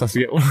 someone else has to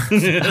get one.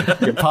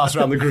 Get passed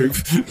around the group.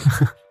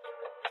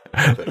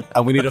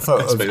 And we need a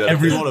photo of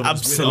every one of us.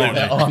 Absolutely.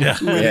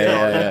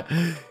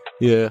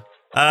 Yeah.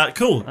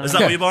 Cool. Is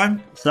that what you're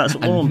buying? So that's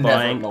all I'm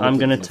buying. I'm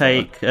going to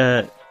take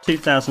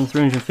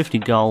 2,350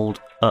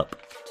 gold up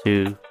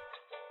to...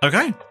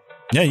 Okay.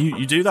 Yeah,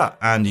 you do that.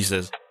 And he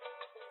says,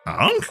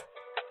 Honk?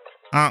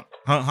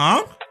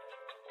 Honk?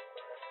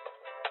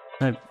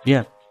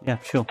 Yeah,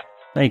 sure.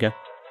 There you go.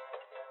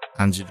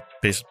 Hands you the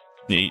piece.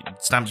 He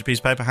stamps your piece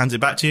of paper, hands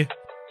it back to you.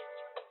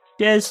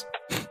 Cheers.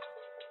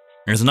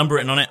 There's a number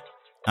written on it,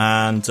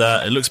 and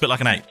it looks a bit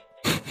like an 8.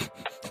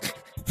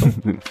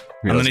 And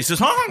then he says,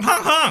 honk,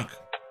 honk, honk.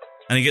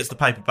 And he gets the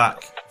paper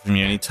back from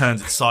you, and he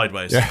turns it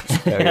sideways. I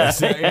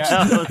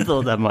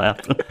thought that might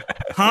happen.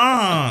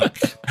 Honk.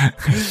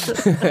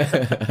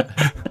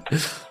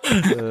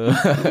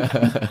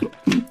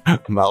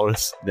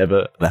 Malrus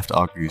never left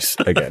Argus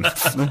again.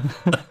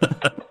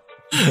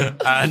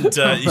 And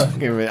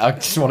I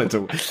just wanted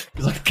to,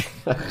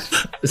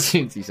 because as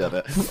soon as he said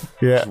it,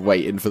 just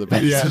waiting for the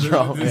pen to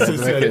drop. For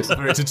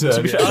it to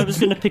turn. I was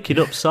going to pick it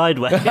up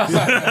sideways.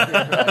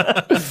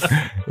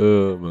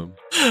 Oh,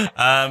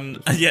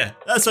 man.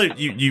 So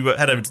you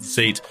head over to the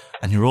seat,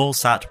 and you're all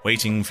sat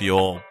waiting for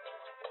your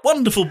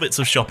wonderful bits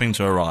of shopping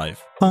to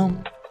arrive.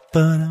 And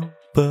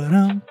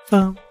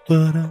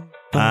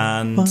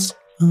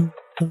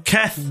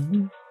Keth,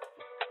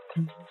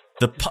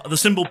 the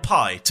symbol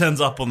pi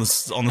turns up on the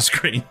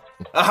screen.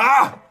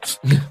 Aha!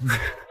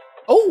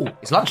 Oh,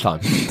 it's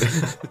lunchtime.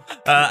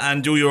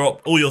 And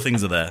all your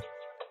things are there.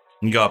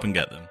 You go up and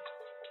get them.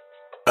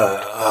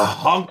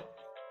 Honk.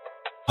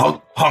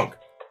 Honk, honk.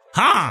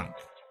 Honk!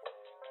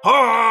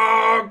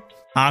 Honk!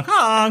 Honk,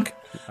 honk!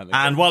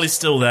 And while he's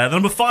still there,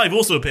 number 5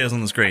 also appears on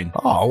the screen.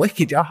 Oh,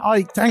 wicked.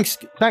 Hi, thanks,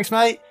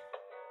 mate.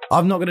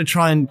 I'm not going to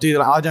try and do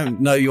that. I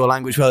don't know your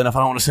language well enough. I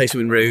don't want to say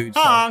something rude.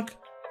 Honk!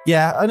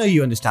 Yeah, I know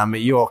you understand me.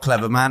 You're a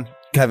clever man.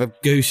 Clever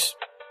goose.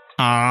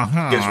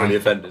 Gets really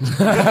offended.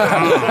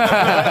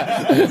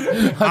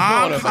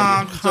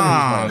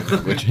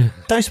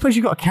 Don't suppose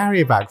you've got a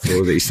carrier bag for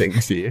all these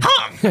things, do you?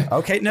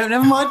 Okay, no,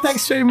 never mind.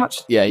 Thanks very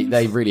much. Yeah,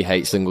 they really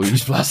hate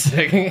single-use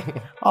plastic.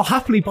 I'll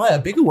happily buy a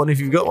bigger one if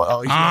you've got one.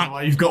 Oh,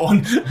 you've got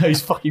one.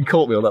 He's fucking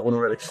caught me on that one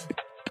already.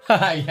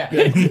 Yeah.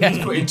 He's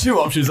put in 2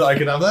 options that I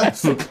could have there.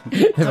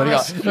 They've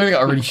only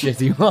got a really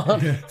shitty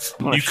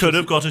one. You could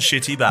have got a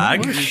shitty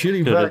bag.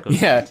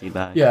 Shitty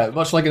bag. Yeah,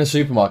 much like in a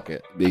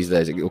supermarket these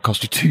days, it will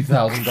cost you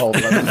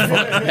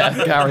 $2,000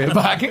 to carry a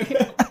bag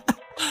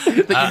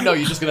that you know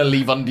you're just going to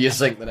leave under your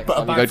sink the next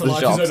time you go to the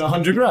shops. Is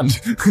only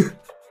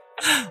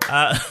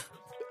 $100,000.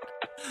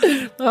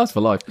 That's for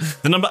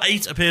life. The number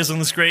 8 appears on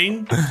the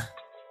screen,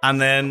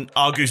 and then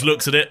Argus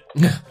looks at it,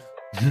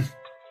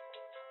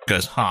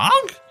 goes,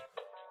 honk,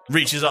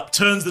 reaches up,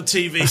 turns the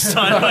TV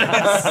sideways.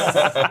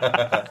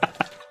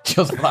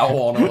 Just that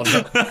one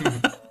order.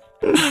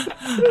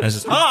 And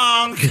says,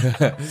 honk!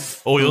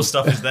 All your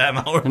stuff is there,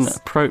 Malrus. And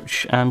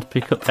approach and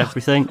pick up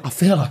everything. I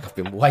feel like I've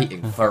been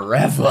waiting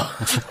forever.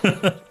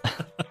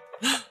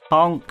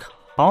 Honk,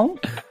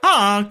 honk,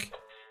 honk,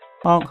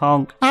 honk,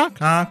 honk, honk,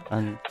 honk.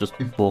 And just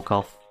walk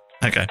off.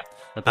 Okay.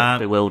 A bit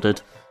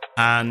bewildered.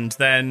 And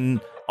then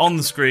on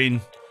the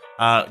screen,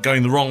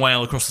 going the wrong way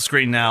all across the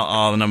screen now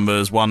are the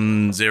numbers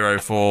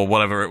 104,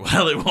 whatever it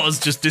was,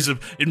 just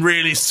in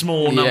really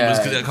small numbers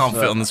because it can't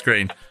fit on the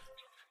screen.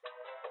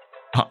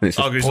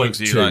 Argus looks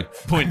at you like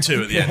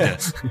 0.2 at the end. Yeah.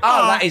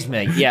 Oh, that is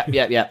me. Yeah.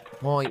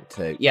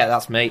 0.2. Yeah,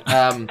 that's me.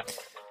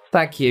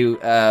 Thank you.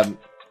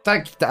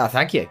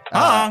 Thank you.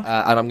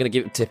 And I'm going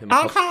to tip him.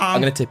 I'm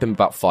going to tip him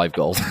about 5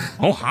 gold.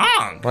 Oh,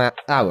 hang.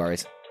 No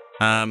worries.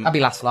 That'll be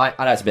last night.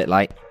 I know it's a bit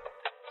late.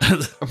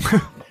 It's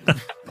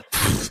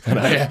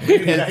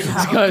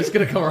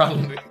going to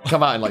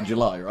come out in like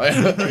July, right?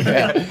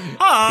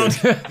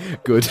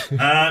 Good.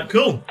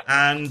 Cool.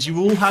 And you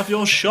all have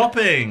your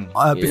shopping.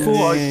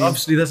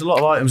 Obviously, there's a lot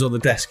of items on the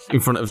desk in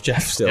front of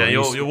Jeff still. Yeah,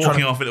 you're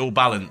walking off with it all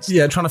balanced.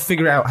 Yeah, trying to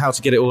figure out how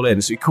to get it all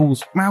in. So he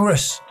calls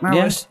Malrus.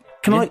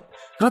 Can I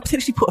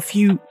potentially put a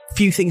few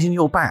things in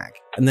your bag,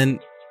 and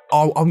then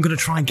I'm going to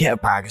try and get a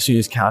bag as soon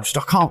as I can. I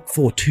can't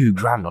afford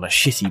 $2,000 on a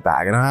shitty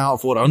bag, and I can't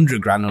afford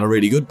 $100,000 on a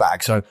really good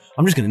bag. So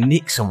I'm just going to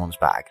nick someone's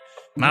bag.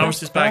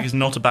 Malrus's bag is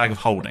not a bag of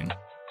holding.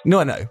 No,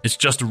 I know. It's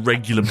just a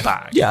regular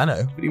bag. Yeah, I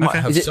know. But you might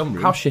have some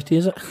room. How shitty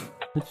is it?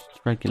 It's just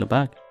a regular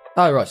bag.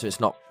 Oh, right, so it's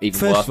not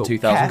even worth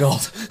 2,000 gold.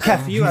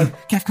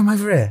 Kev, come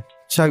over here.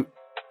 So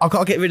I've got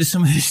to get rid of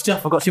some of this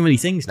stuff. I've got too many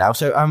things now.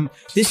 So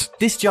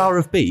this jar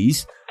of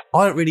bees,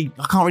 I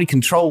can't really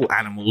control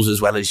animals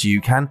as well as you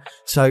can.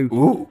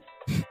 So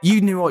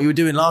you knew what you were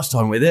doing last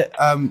time with it.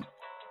 Why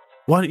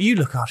don't you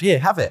look after? Here,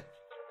 have it.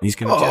 Jeff's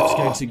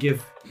going to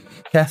give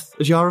Kev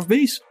a jar of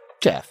bees.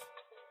 Jeff.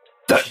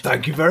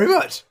 Thank you very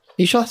much.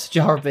 You sure that's a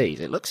jar of bees?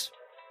 It looks...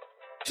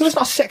 Sure there's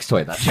not a sex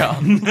toy in that jar?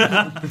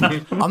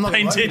 I'm not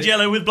painted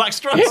yellow with black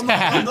stripes. I'm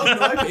not going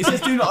to open it. It says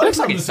do not open. It looks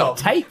like it's got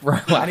tape,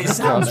 right? And it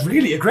sounds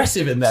really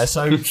aggressive in there,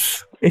 so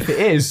if it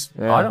is,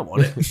 I don't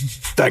want it.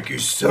 Thank you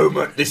so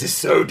much. This is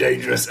so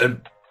dangerous,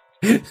 and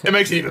it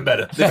makes it even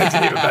better.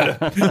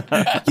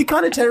 You're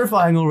kind of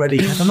terrifying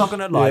already, I'm not going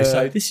to lie,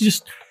 so this is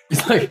just...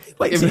 It's like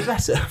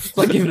better. It's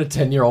like giving a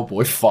 10-year-old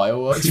boy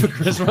fireworks for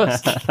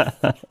Christmas.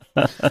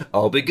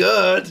 I'll be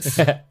good.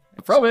 I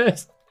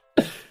promise.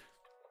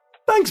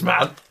 Thanks,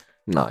 man.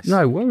 Nice.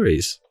 No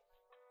worries.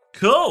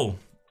 Cool.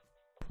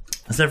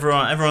 Is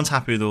everyone's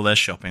happy with all their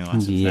shopping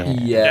items?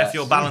 Yeah. If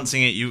you're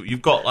balancing it,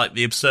 you've got like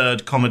the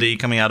absurd comedy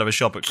coming out of a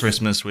shop at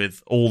Christmas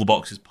with all the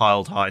boxes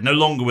piled high, no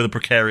longer with a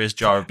precarious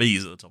jar of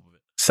bees at the top of it.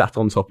 Sat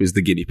on top is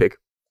the guinea pig.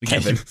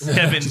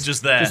 Kevin's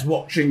just there. Just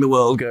watching the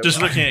world go.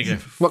 Just looking at you.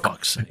 For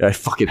fuck's sake. I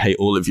fucking hate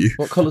all of you.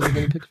 What colour's the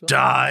guinea pig?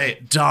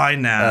 Die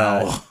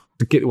now.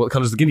 What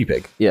colour's the guinea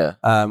pig? Yeah.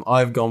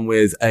 I've gone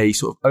with a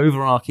sort of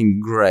overarching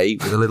grey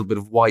with a little bit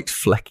of white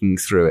flecking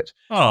through it.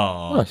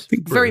 Oh. Nice.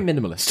 Very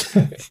minimalist.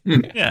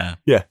 Yeah.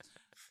 Yeah.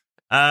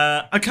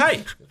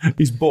 Okay.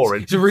 He's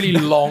boring. It's a really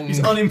long...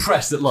 He's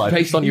unimpressed at life.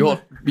 Based on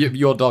your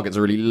dog, it's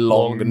a really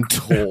long and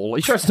tall. Are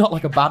you sure it's not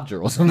like a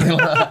badger or something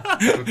like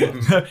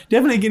that?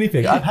 Definitely a guinea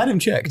pig. I've had him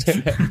checked.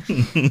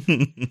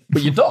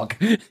 But your dog?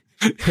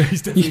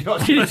 He's definitely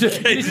not. You need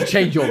to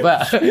change your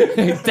vet.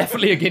 It's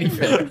definitely a guinea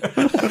pig.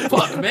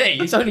 Fuck me.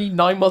 He's only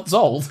 9 months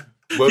old.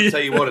 Won't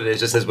tell you what it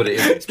is, just says what it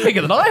is. It's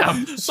bigger than I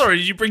am. Sorry,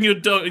 did you bring your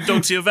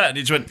dog to your vet and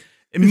he just went,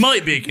 it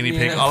might be a guinea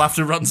pig, I'll have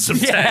to run some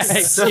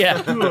tests.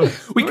 Yeah.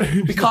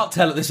 We can't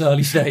tell at this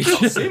early stage.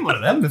 I've not seen one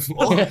of them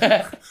before.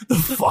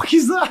 The fuck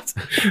is that?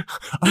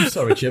 I'm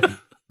sorry, Chip.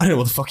 I don't know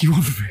what the fuck you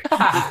want from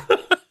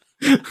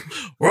me.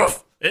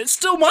 Ruff. It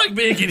still might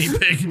be a guinea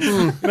pig.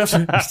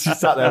 She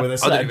sat there with a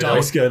set of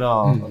dice going,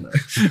 oh,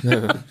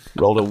 no.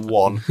 Rolled a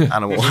 1.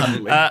 Animal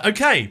handling.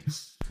 Okay.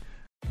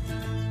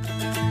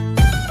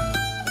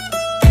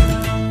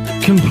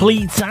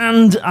 Complete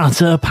and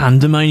utter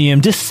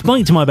pandemonium.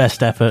 Despite my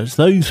best efforts,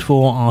 those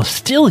 4 are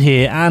still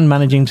here and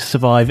managing to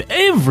survive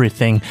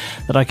everything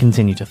that I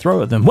continue to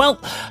throw at them. Well,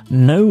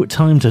 no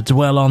time to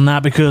dwell on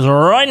that because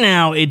right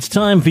now it's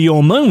time for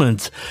your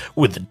moment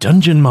with the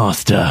Dungeon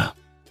Master.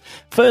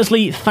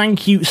 Firstly,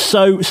 thank you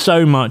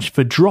so much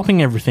for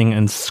dropping everything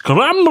and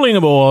scrambling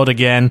aboard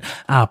again.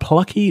 Our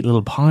plucky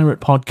little pirate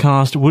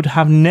podcast would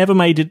have never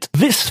made it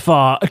this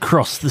far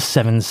across the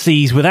 7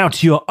 seas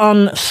without your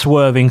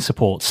unswerving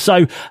support.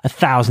 So,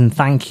 1,000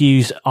 thank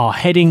yous are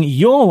heading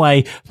your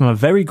way from a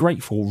very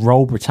grateful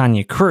Roll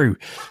Britannia crew.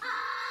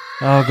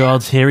 Oh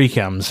gods, here he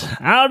comes.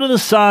 Out of the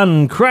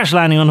sun, crash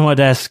landing onto my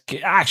desk.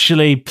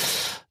 Actually,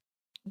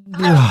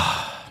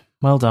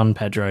 well done,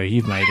 Pedro,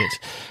 you've made it.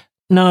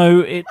 No,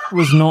 it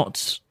was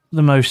not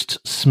the most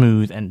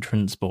smooth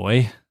entrance,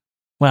 boy.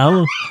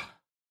 Well, of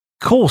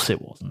course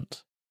it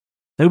wasn't.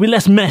 There would be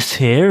less mess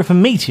here if a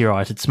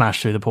meteorite had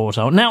smashed through the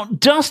porthole. Now,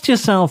 dust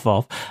yourself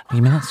off and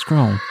give me that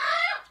scroll.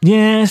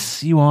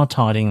 Yes, you are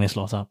tidying this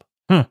lot up.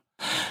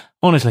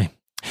 Honestly.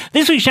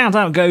 This week's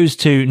shout-out goes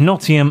to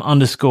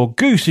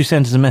Nottingham_Goose, who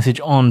sent us a message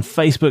on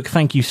Facebook.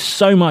 Thank you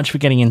so much for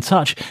getting in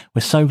touch.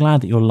 We're so glad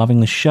that you're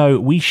loving the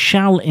show. We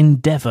shall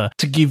endeavour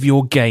to give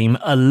your game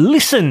a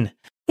listen.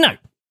 No,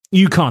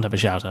 you can't have a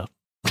shout-out.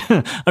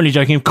 Only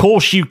joking, of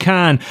course you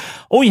can.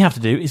 All you have to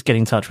do is get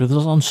in touch with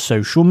us on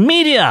social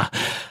media.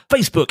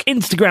 Facebook,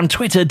 Instagram,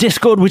 Twitter,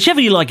 Discord, whichever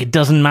you like, it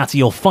doesn't matter.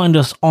 You'll find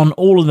us on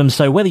all of them.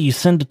 So whether you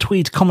send a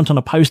tweet, comment on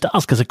a post,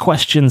 ask us a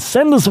question,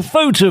 send us a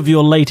photo of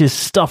your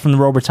latest stuff from the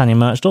Roll Britannia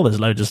merch store. There's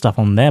loads of stuff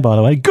on there, by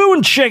the way. Go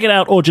and check it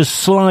out, or just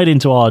slide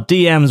into our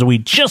DMs. We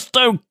just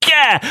don't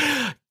care.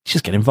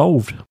 Just get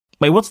involved.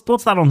 Wait, what's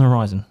that on the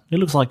horizon? It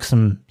looks like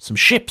some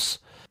ships.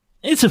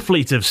 It's a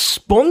fleet of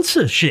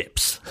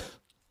sponsorships.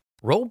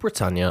 Roll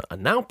Britannia are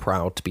now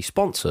proud to be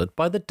sponsored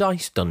by the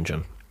Dice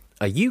Dungeon,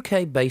 a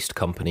UK-based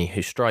company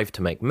who strive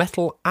to make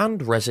metal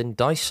and resin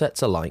dice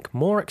sets alike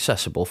more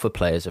accessible for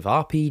players of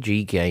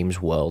RPG games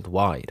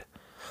worldwide.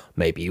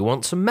 Maybe you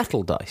want some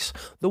metal dice,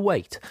 the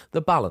weight,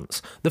 the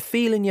balance, the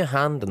feel in your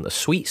hand and the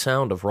sweet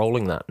sound of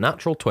rolling that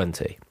natural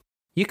 20.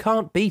 You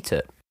can't beat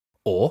it.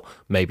 Or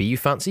maybe you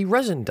fancy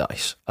resin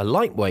dice, a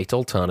lightweight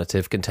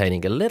alternative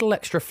containing a little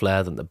extra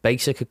flair than the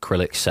basic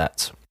acrylic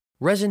sets.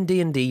 Resin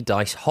D&D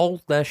dice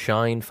hold their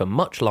shine for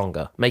much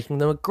longer, making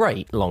them a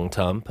great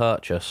long-term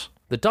purchase.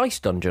 The Dice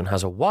Dungeon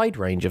has a wide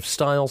range of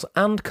styles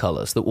and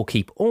colours that will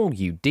keep all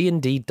you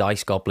D&D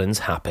dice goblins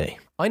happy.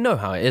 I know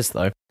how it is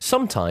though.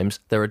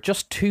 Sometimes there are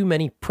just too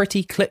many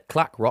pretty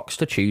click-clack rocks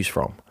to choose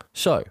from.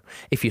 So,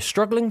 if you're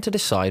struggling to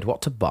decide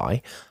what to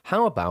buy,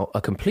 how about a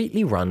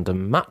completely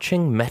random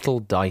matching metal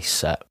dice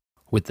set?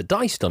 With the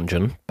Dice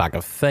Dungeon Bag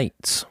of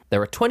Fates.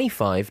 There are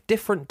 25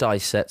 different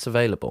dice sets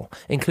available,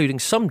 including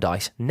some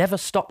dice never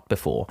stocked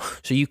before,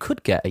 so you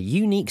could get a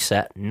unique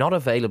set not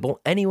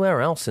available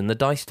anywhere else in the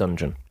Dice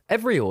Dungeon.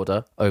 Every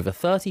order over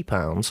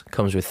 £30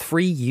 comes with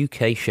free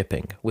UK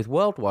shipping, with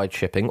worldwide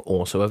shipping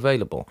also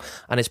available,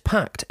 and is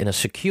packed in a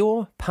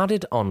secure,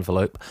 padded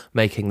envelope,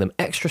 making them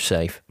extra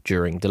safe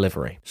during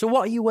delivery. So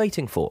what are you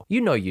waiting for?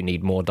 You know you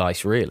need more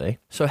dice, really.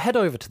 So head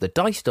over to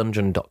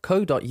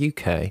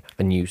thedicedungeon.co.uk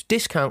and use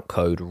discount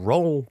code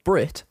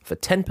ROLLBRIT for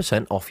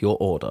 10% off your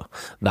order.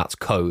 That's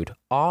code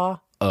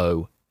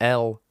ROLLBRIT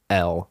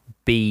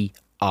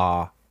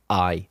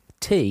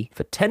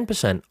for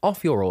 10%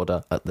 off your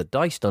order at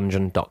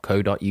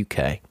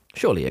thedicedungeon.co.uk.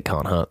 Surely it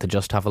can't hurt to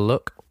just have a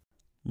look.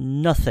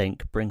 Nothing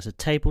brings a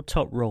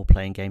tabletop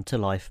role-playing game to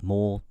life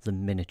more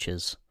than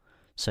miniatures.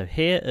 So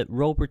here at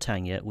Roll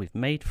Britannia, we've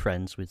made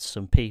friends with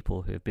some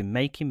people who have been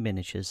making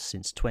miniatures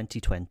since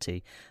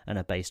 2020 and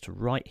are based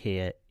right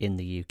here in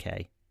the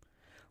UK.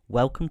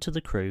 Welcome to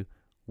the crew,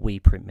 We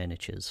Print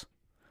Miniatures.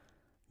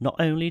 Not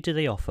only do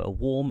they offer a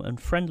warm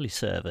and friendly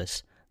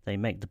service, they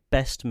make the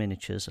best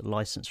miniatures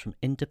licensed from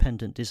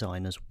independent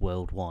designers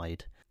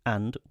worldwide.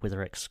 And with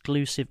our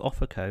exclusive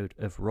offer code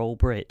of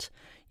ROLLBRIT,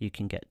 you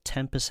can get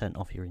 10%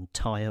 off your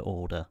entire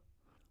order.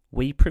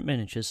 We Print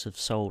Miniatures have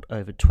sold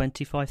over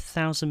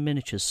 25,000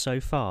 miniatures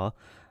so far,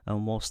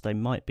 and whilst they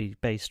might be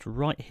based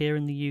right here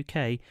in the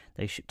UK,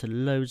 they ship to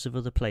loads of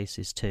other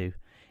places too,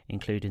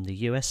 including the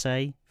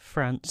USA,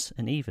 France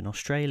and even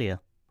Australia,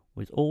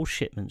 with all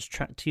shipments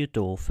tracked to your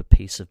door for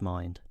peace of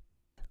mind.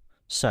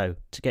 So,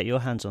 to get your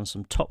hands on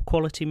some top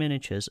quality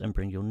miniatures and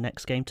bring your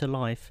next game to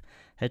life,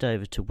 head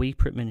over to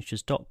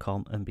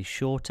weprintminiatures.com and be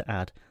sure to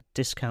add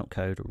discount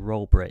code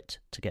ROLLBRIT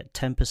to get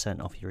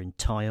 10% off your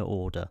entire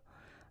order.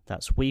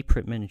 That's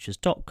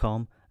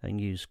weprintminiatures.com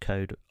and use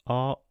code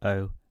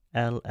ROLLBRIT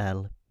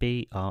for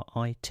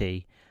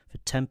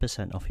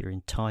 10% off your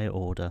entire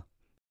order.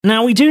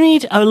 Now, we do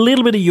need a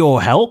little bit of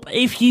your help.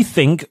 If you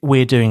think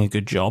we're doing a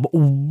good job,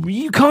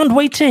 you can't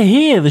wait to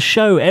hear the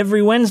show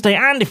every Wednesday.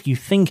 And if you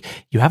think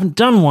you haven't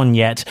done one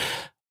yet,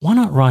 why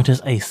not write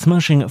us a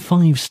smashing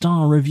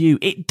 5-star review?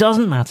 It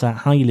doesn't matter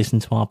how you listen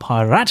to our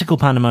piratical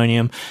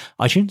pandemonium,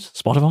 iTunes,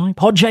 Spotify,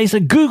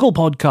 Podchaser, Google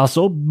Podcasts,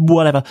 or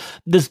whatever.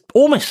 There's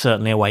almost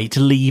certainly a way to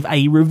leave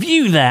a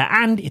review there,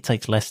 and it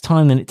takes less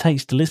time than it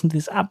takes to listen to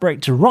this ad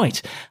break to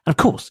write. And of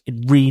course, it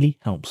really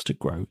helps to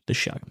grow the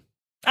show.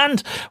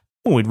 And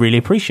we'd really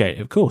appreciate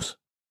it, of course.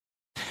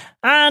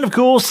 And of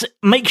course,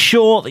 make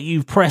sure that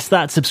you've pressed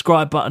that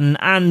subscribe button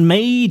and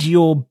made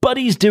your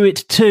buddies do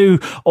it too,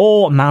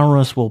 or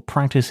Malrus will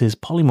practice his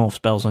polymorph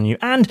spells on you.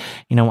 And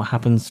you know what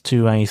happens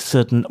to a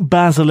certain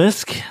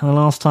basilisk the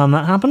last time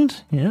that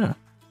happened? Yeah.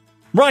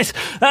 Right,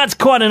 that's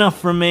quite enough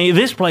from me.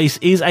 This place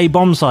is a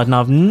bomb site and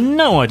I've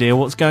no idea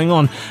what's going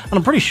on. And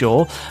I'm pretty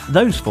sure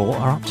those four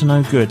are up to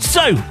no good.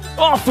 So,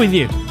 off with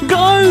you.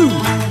 Go!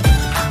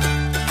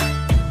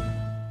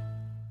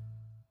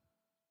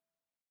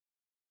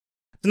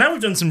 So now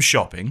we've done some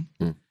shopping.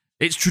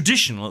 It's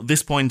traditional at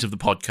this point of the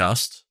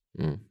podcast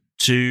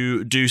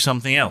to do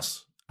something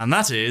else. And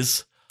that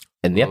is...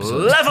 in the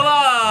episode. Level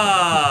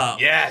up!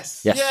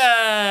 Yes. Yes.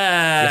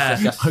 Yeah!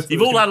 Yes.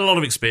 You've all had a lot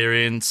of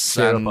experience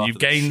and you've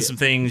gained some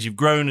things. You've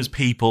grown as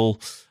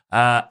people.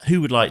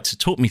 Who would like to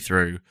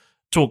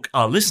talk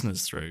our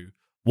listeners through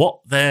what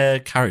their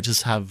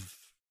characters have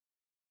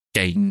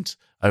gained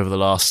over the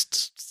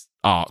last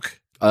arc?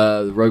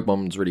 The rogue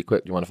bomb's really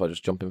quick. Do you mind if I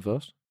just jump in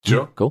first?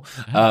 Sure. Cool.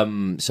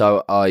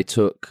 So I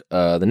took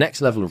the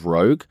next level of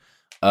rogue,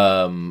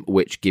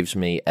 which gives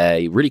me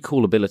a really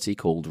cool ability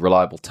called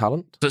reliable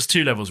talent. So it's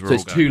 2 levels of rogue.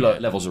 So it's two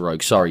levels of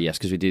rogue. Sorry, yes,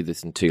 because we do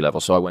this in 2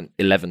 levels. So I went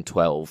 11,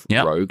 12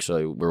 rogue,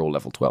 so we're all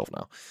level 12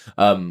 now.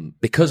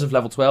 Because of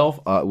level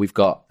 12, we've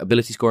got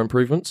ability score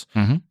improvements.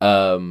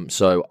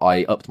 So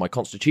I upped my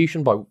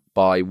constitution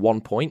by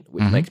 1 point,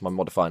 which makes my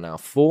modifier now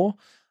 4,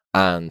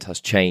 and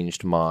has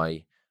changed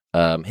my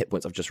hit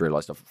points. I've just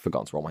realised I've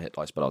forgotten to roll my hit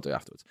dice, but I'll do it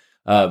afterwards.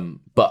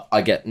 But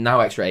I get now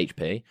extra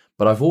HP,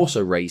 but I've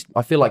also raised...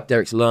 I feel like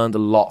Derek's learned a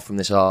lot from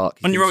this arc.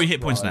 And you roll your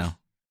hit points now?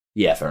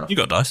 Yeah, fair enough. You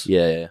got dice?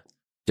 Yeah.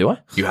 Do I?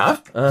 You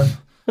have? Where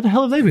the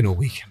hell have they been all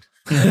weekend?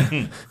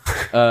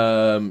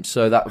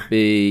 So that would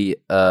be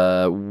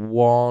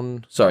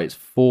 1... Sorry, it's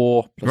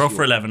 4... Roll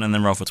for 11 and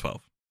then roll for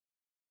 12.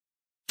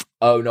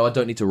 Oh, no, I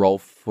don't need to roll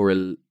for...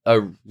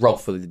 roll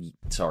for the...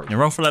 Sorry. You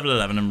roll for level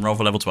 11 and roll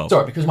for level 12.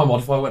 Sorry, because my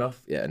modifier went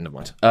off. Yeah, never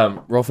mind.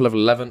 Roll for level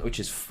 11, which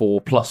is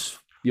 4 plus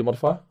your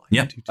modifier.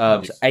 Yeah.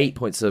 So 8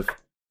 points of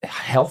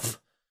health,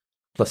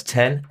 plus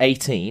 10,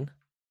 18.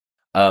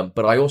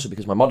 But I also,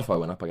 because my modifier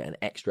went up, I get an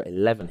extra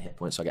 11 hit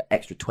points. So I get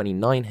extra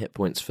 29 hit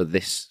points for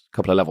this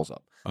couple of levels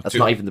up. That's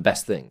not even the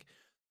best thing.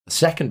 The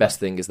second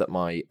best thing is that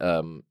my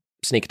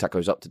sneak attack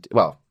goes up to...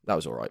 Well, that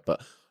was all right,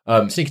 but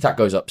sneak attack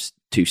goes up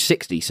to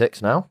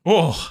 66 now.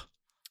 Oh.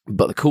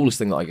 But the coolest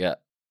thing that I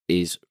get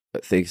is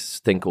this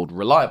thing called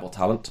reliable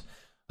talent,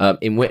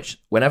 in which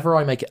whenever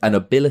I make an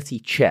ability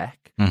check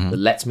that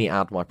lets me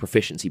add my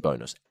proficiency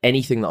bonus,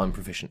 anything that I'm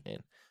proficient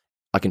in,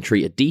 I can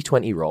treat a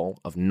d20 roll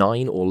of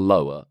 9 or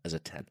lower as a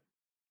 10.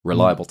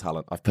 Reliable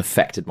talent. I've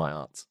perfected my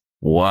arts.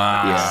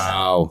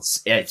 Wow.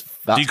 Yeah,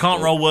 so you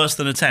can't roll worse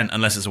than a 10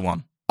 unless it's a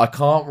 1. I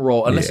can't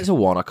roll, unless it's a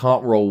 1, I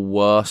can't roll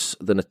worse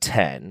than a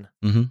 10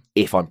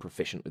 if I'm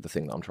proficient with the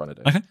thing that I'm trying to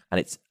do. Okay. And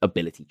it's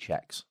ability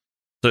checks.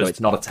 So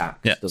it's not attack.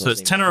 Yeah. So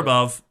it's 10 or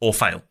above or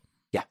fail.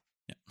 Yeah.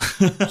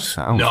 Nice.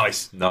 I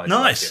like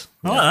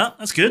that.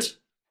 That's good.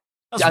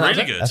 That's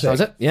really good. That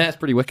was it. Yeah, it's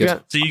pretty wicked. Yeah.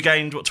 So you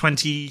gained,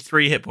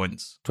 23 hit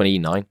points?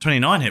 29.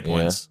 29 hit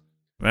points.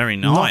 Yeah. Very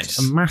nice.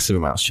 Not a massive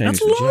amount of change.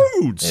 That's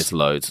loads. It's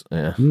loads,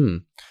 yeah.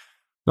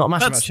 Not a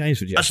massive amount of change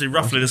for Jeff. Actually,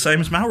 roughly the same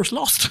as Malrus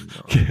lost.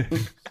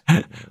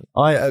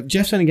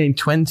 Jeff's only gained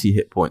 20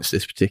 hit points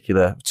this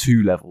particular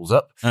 2 levels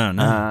up. Oh,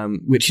 no.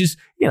 Which is,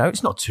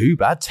 it's not too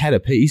bad. 10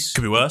 apiece.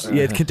 Could be worse.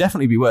 Yeah, it could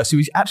definitely be worse. So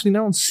he's actually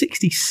now on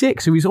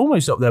 66. So he's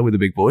almost up there with the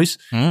big boys.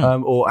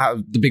 Or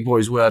the big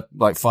boys were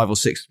like 5 or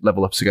 6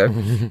 level ups ago.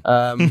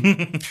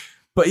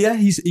 But yeah,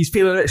 he's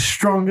feeling a bit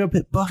stronger, a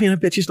bit buff.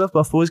 Bitches love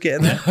buff boys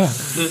getting there.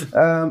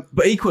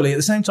 But equally, at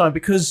the same time,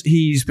 because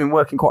he's been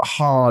working quite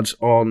hard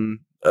on,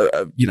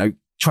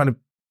 trying to...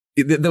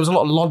 There was a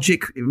lot of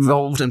logic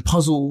involved and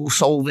puzzle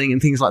solving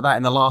and things like that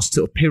in the last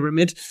sort of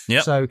pyramid.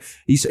 Yep. So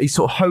he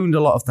sort of honed a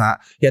lot of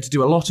that. He had to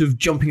do a lot of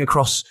jumping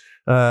across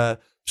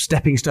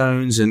stepping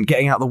stones and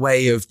getting out the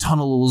way of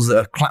tunnels that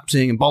are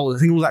collapsing and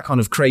boulders, all that kind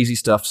of crazy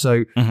stuff.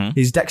 So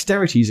his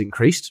dexterity's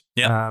increased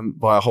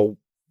by a whole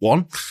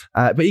 1.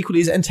 But equally,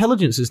 his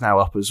intelligence is now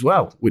up as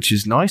well, which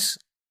is nice.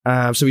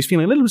 So he's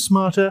feeling a little bit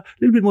smarter, a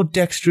little bit more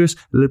dexterous, a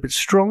little bit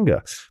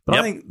stronger. But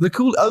I think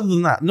other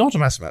than that, not a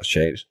massive amount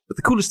changed, but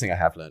the coolest thing I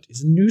have learned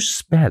is a new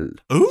spell.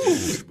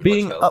 Ooh!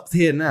 Being up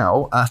here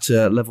now at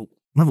level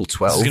 12. It's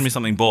going to be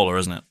something baller,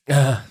 isn't it?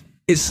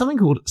 It's something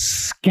called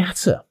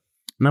Scatter.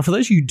 Now, for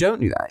those of you who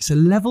don't know that, it's a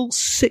level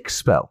 6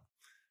 spell.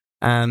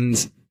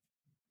 And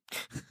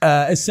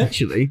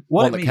essentially,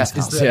 what it means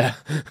is that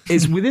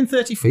it's within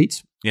 30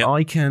 feet. Yep.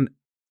 I can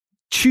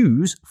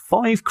choose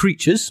 5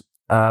 creatures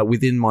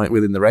within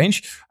the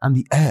range, and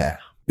the air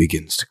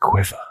begins to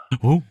quiver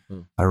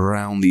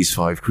around these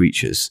 5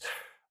 creatures.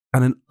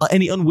 And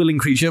any unwilling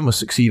creature must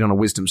succeed on a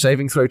wisdom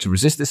saving throw to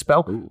resist this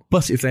spell. Ooh.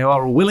 But if they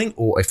are willing,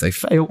 or if they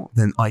fail,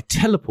 then I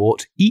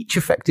teleport each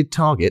affected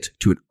target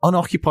to an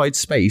unoccupied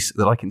space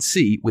that I can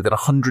see within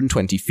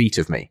 120 feet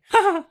of me.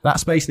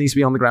 That space needs to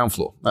be on the ground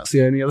floor. That's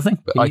the only other thing.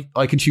 But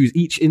I can choose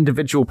each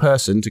individual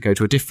person to go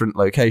to a different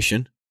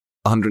location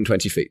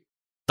 120 feet.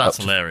 That's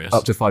hilarious.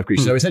 Up to 5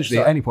 creatures. So essentially,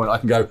 at any point, I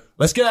can go,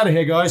 let's get out of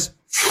here, guys.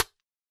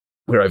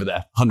 We're over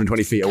there,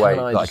 120 feet away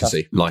that I can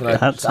see.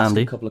 That's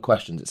handy. A couple of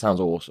questions. It sounds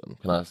awesome.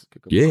 Can I ask a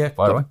couple? Yeah,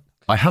 by the way.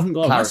 I haven't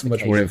got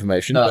much more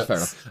information. No, that's fair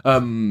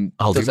enough.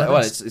 I'll do that.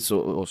 Well, it's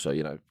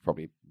also,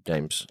 probably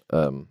James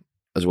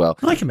as well.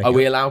 I can make Are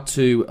we allowed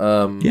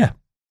to... Yeah.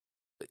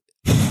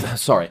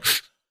 Sorry.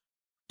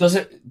 Is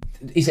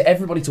it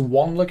everybody to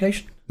one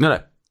location?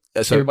 No.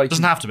 So everybody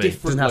doesn't have to be.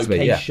 Different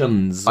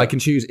locations. I can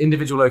choose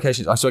individual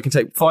locations. So I can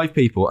take 5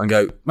 people and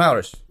go,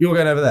 Maurus, you're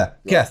going over there.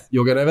 Keth,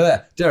 you're going over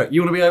there. Derek,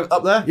 you want to be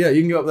up there? Yeah,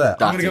 you can go up there.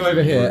 I'm going to go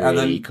over here. And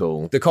then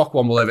the cock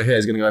womble over here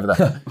is going to go over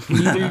there.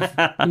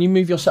 Can you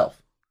move yourself?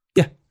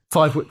 Yeah.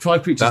 5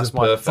 creatures. That's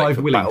perfect 5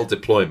 for willing. battle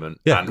deployment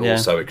and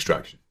also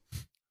extraction.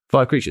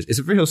 5 creatures. It's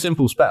a real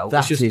simple spell. That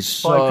it's just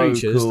is 5 so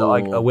creatures that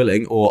are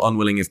willing or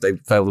unwilling if they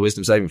fail the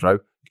wisdom saving throw.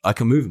 I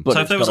can move them. But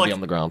so it's if there was gotta like be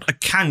on the ground. a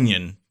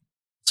canyon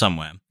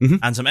somewhere,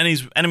 and some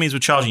enemies were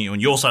charging you on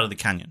your side of the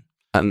canyon,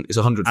 and it's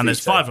 100 feet. And there's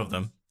 5 of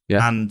them,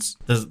 and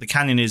the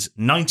canyon is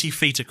 90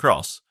 feet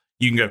across,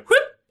 you can go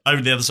whoop, over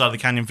to the other side of the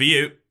canyon for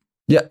you.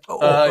 Yeah.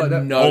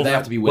 No, they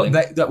have to be willing.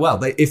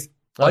 If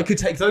I could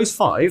take those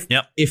 5,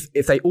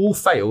 if they all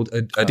failed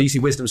a DC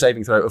wisdom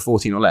saving throw of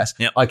 14 or less,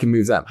 I can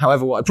move them.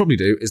 However, what I'd probably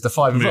do is the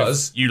 5 of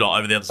us... You lot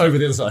over the other side. Over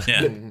the other side.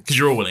 Yeah, because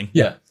you're all willing.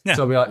 Yeah.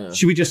 So I'll be like,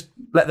 should we just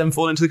let them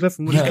fall into the cliff?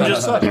 And we'll you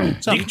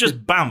can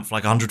just bounce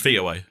like 100 feet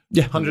away.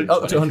 Yeah, up to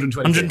 120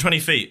 120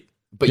 feet.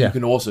 But you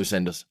can also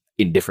send us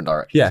in different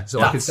directions. Yeah,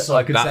 so I could send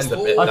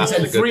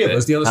 3 of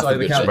us the other side of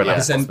the canyon. I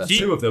could send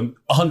 2 of them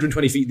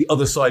 120 feet the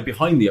other side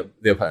behind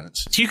the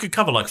opponents. So you could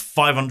cover like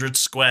 500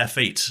 square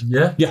feet.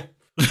 Yeah.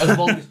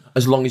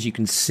 As long as you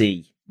can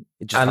see.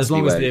 And as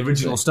long as the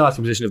original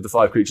starting position of the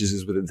 5 creatures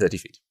is within 30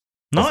 feet.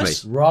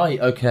 Nice. Right,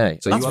 okay.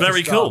 So that's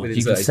very cool.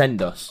 You can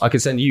send us. I can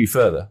send you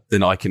further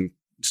than I can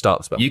start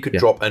the spell. You could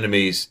drop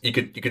enemies. You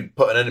could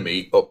put an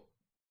enemy up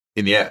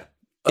in the air.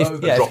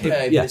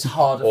 It's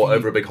harder. Or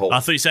over a big hole.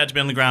 I thought you said it to be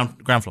on the ground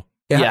floor.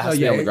 It has to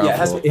be on the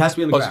ground floor. It has to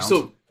be on the ground.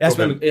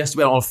 It has to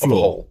be on a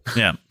floor.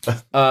 Yeah.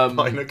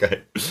 Fine,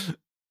 okay.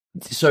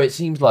 So it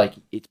seems like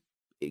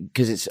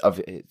because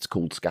it's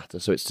called scatter,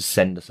 so it's to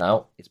send us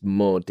out. It's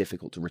more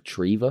difficult to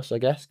retrieve us, I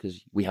guess,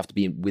 because we have to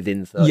be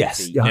within 30 feet.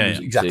 Yes,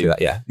 exactly that.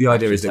 Yeah, the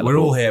idea is that we're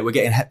all here, we're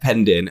getting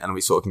penned in, and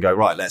we sort of can go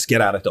right. Let's get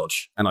out of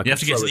dodge, and I you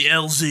have to get to the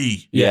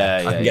LZ.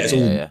 I can get us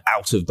all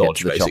out of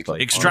dodge,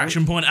 basically.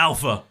 Extraction point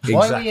alpha.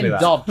 Why are we in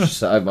dodge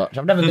so much?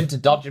 I've never been to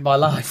dodge in my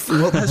life.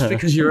 Well, that's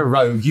because you're a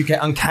rogue. You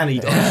get uncanny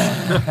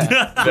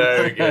dodge.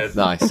 Very good.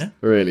 Nice,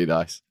 really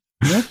nice.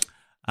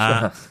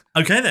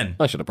 Okay then.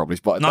 I should have probably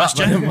spotted nice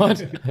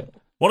that.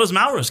 What does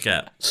Maurus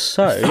get?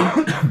 So,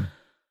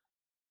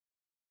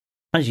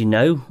 as you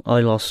know, I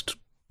lost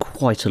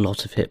quite a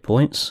lot of hit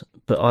points,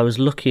 but I was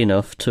lucky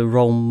enough to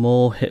roll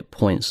more hit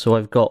points. So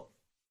I've got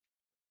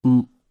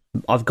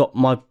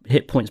my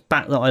hit points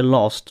back that I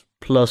lost,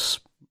 plus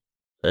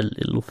a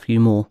little few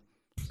more.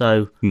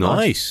 So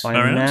nice.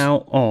 I'm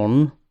now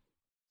on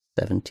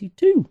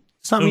 72.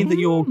 Does that mean that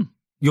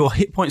your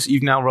hit points that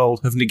you've now rolled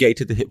have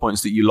negated the hit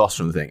points that you lost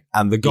from the thing,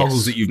 and the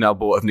goggles that you've now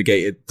bought have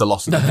negated the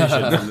loss of the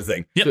vision from the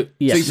thing? Yep. So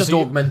it's just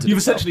augmented. You've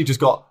essentially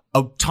just got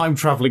a time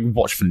traveling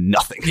watch for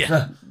nothing.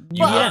 Yeah.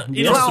 You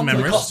lost some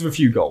memories. The cost of a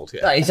few gold.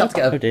 Yeah, he's had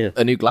to get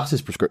a new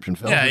glasses prescription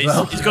filled. Yeah,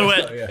 he's got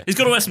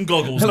to wear some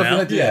goggles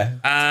now.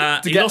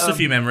 He lost a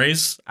few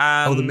memories.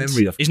 And the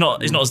memory. He's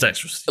not as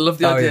dexterous. I love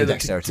the idea that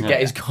to get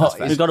his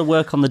We've got to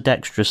work on the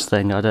dexterous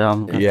thing.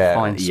 I'm going to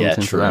find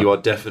something for that. You are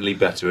definitely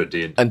better at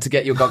D&D. And to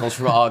get your goggles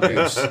from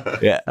Argus,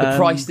 the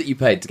price that you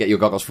paid to get your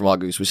goggles from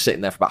Argus was sitting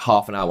there for about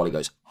half an hour while he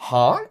goes,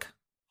 honk,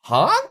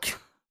 honk,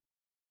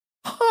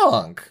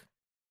 honk.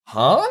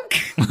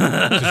 Honk?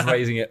 Just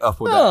raising it up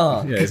or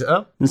down. Yeah, is it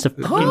up? It's a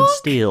fucking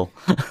steel.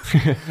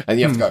 And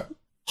you have to go,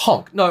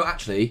 honk. No,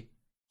 actually,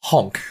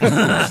 honk.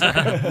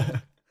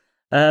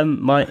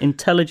 My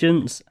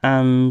intelligence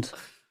and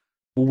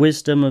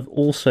wisdom have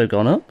also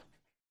gone up,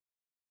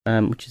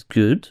 which is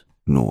good.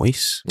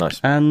 Nice.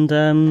 And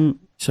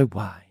so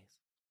wise.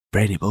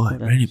 Brainy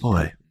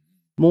boy.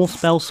 More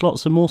spell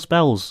slots and more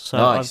spells. So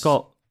I've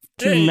got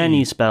too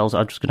many spells.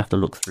 I'm just going to have to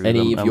look through them.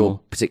 Any of your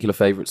particular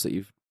favourites that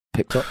you've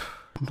picked up?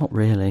 Not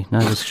really. No,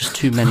 there's just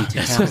too many to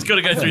count. He's got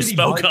to go through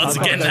spell cards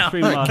again now.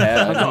 I've got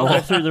to go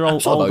through the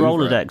old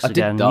Rolodex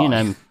again.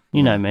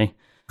 You know me.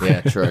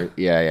 Yeah, true.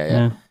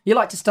 Yeah. You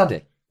like to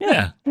study?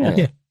 Yeah.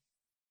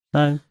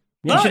 So,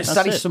 you should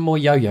study some more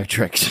yo-yo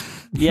tricks.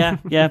 Yeah.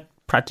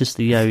 Practice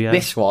the yo-yo.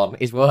 This one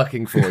is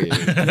working for you.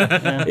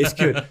 It's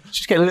good. It's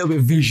just getting a little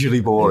bit visually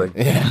boring.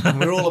 Yeah.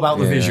 We're all about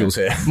the visuals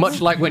here. Much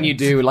like when you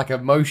do like a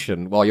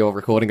motion while you're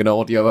recording an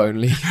audio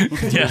only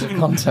piece of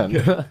content.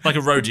 Like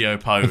a rodeo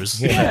pose.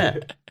 Yeah.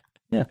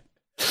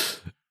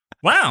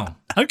 Wow.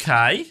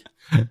 Okay.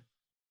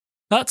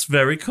 That's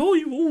very cool.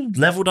 You all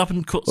leveled up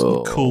and got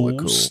some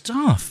cool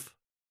stuff.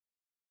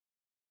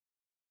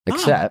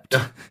 Except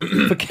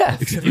for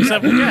Keth.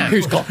 Except for Keth.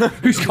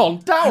 Who's gone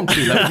down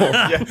 2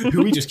 levels.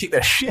 Who we just kicked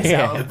their shit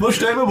out and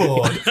pushed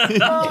overboard.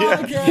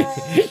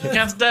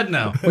 Keth's dead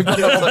now. We've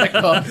got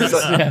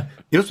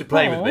He must be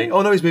playing with me.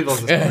 Oh no, he's moved on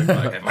to the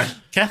story. Okay, fine.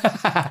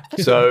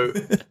 So,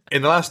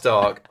 in the last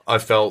arc, I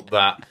felt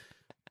that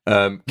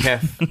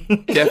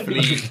Kef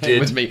definitely did.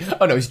 With me.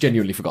 Oh no, he's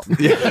genuinely forgotten.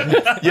 Yeah,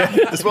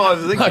 that's what I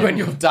was thinking. Like when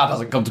your dad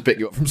hasn't come to pick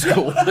you up from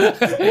school.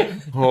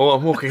 Oh,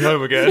 I'm walking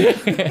home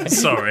again.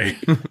 Sorry.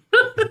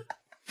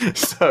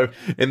 So,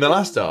 in the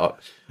last arc,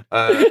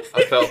 I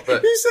felt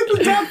that you said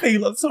the dad thing.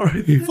 Like,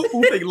 sorry, the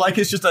football thing. Like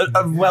it's just a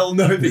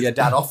well-known that your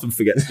dad often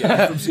forgets to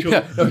get from school.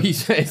 Yeah, no,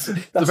 it's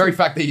the very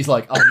fact that he's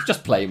like, oh, he's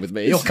just playing with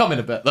me. He'll come in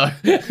a bit though.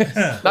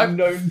 No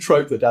known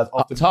trope that dads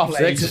often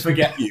play to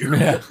forget you.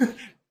 Yeah.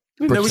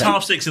 No, it's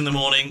 6:30 in the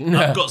morning.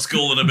 I've got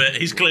school in a bit.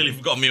 He's clearly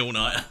forgotten me all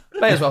night.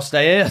 May as well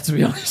stay here, to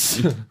be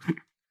honest.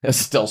 It's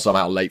still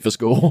somehow late for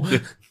school.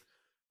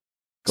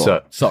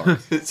 So sorry,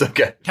 it's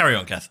okay. Carry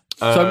on, Kath.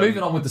 So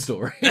moving on with the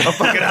story. Oh,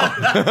 fucking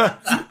hell.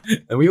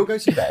 And we all go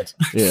to bed.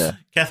 Yeah.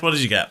 Kath, what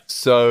did you get?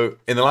 So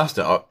in the last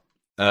arc,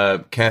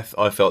 Keth,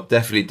 I felt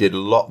definitely did a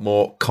lot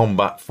more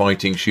combat,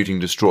 fighting, shooting,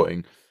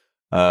 destroying,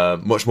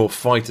 much more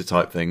fighter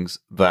type things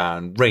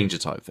than ranger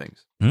type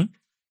things. Hmm?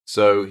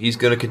 So he's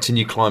going to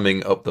continue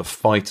climbing up the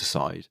fighter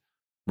side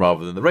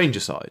rather than the ranger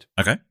side.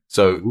 Okay.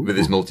 So with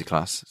his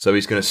multi-class. So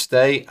he's going to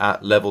stay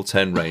at level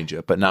 10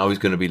 ranger, but now he's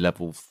going to be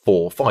level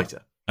 4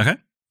 fighter. Okay.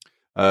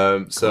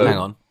 So hang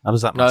on. How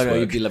does that No, work?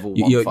 you'd be level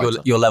 1 fighter.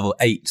 You're level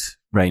 8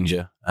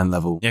 ranger and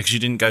level. Yeah, because you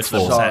didn't go to 4.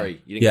 level 10.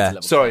 Sorry, you didn't get to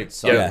level 10.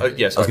 Sorry. Yeah.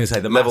 Yes. I was going to say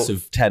the level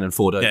massive 10 and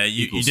 4 don't. Yeah,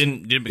 you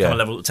didn't become a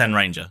level 10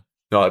 ranger.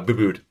 No, I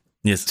boo-booed.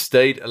 Yes.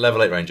 Stayed at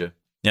level 8 ranger.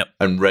 Yep.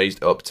 And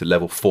raised up to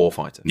level 4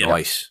 fighter. Yep.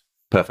 Nice.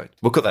 Perfect.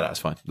 We'll cut that out. It's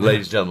fine.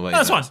 Ladies and gentlemen.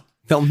 That's fine.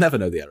 They'll never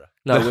know the error.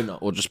 No, we're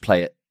not. We'll just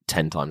play it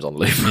 10 times on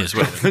loop. Yes,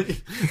 well.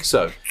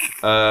 So,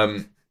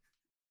 my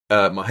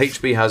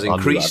HP has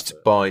increased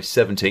by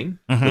 17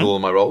 with all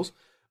of my rolls,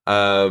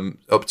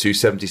 up to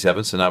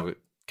 77. So now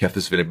Keth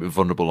is feeling a bit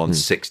vulnerable on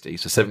 60.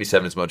 So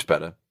 77 is much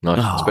better.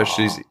 Nice.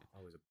 Especially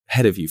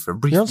ahead of you for a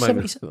brief You're on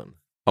moment. 77?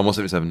 I'm on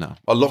 77 now.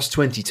 I lost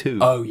 22.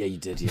 Oh, yeah, you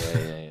did.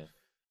 Yeah.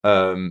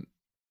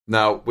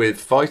 Now, with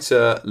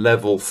fighter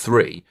level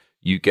 3,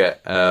 you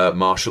get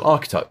martial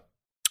archetype.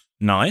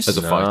 Nice. As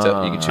a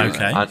fighter, you can choose.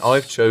 Okay. And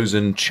I've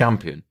chosen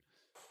champion.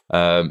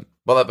 Well,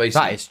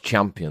 that is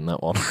champion,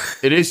 that one.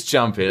 It is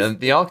champion. And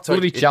the archetype...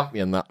 Bloody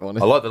champion, that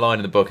one. I like the line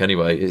in the book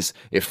anyway.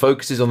 It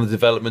focuses on the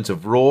development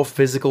of raw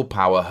physical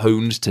power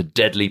honed to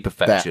deadly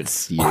perfection.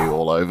 That's you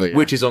all over. Yeah.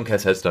 Which is on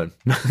Keth's headstone.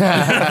 He's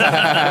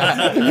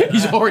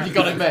already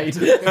got it made.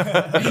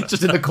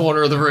 Just in the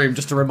corner of the room,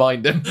 just to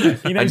remind him.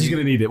 You know he's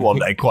going to need it one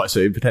day, quite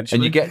soon, potentially.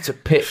 And you get to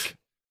pick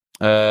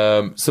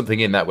something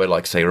in that where,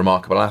 like, say,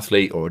 remarkable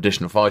athlete or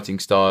additional fighting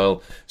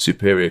style,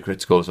 superior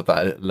critical, stuff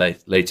like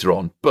that later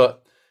on. But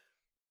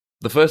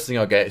the first thing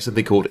I get is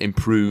something called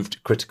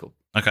improved critical.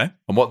 Okay.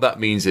 And what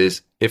that means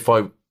is if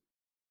I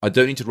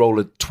don't need to roll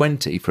a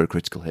 20 for a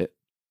critical hit,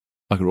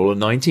 I can roll a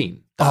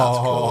 19.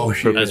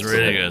 That's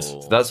really good.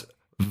 So that's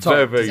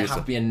very, very does it useful.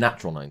 have to be a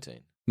natural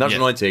 19?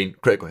 Natural 19,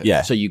 critical hit.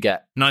 Yeah. So you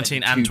get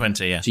 19 and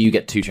 20, yeah. So you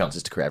get 2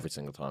 chances to crit every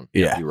single time.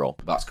 Yeah. You roll.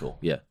 That's cool.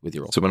 Yeah, with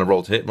your roll. So when I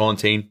roll to hit, roll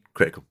 19,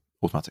 critical,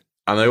 automatic.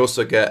 And I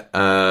also get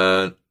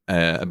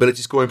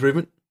ability score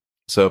improvement.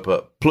 So I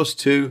put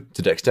 +2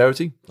 to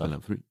dexterity. I level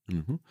 3.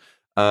 Mm-hmm.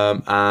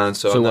 And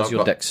so I've what's now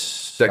your got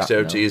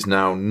dexterity is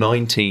now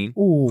 19.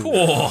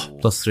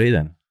 +3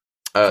 then.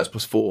 It's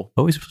 +4.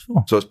 Oh, it's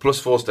 +4. So it's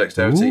 +4 to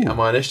dexterity, Ooh. and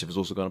my initiative has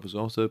also gone up as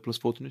well, so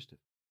 +4 to initiative.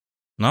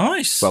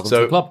 Nice. Welcome to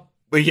the club.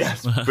 Well,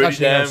 yes, pretty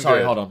Actually, no, damn sorry,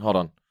 good. hold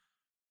on.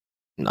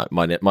 No,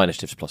 my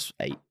initiative's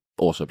 +8.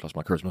 Also plus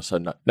my charisma, so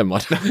no, never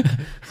mind.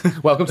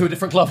 Welcome to a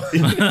different club.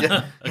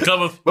 Yeah. A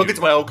club of... Welcome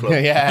to my old club.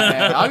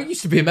 Yeah, I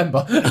used to be a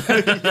member.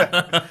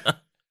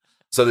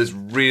 So there's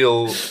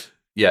real...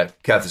 Yeah,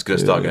 Kath is going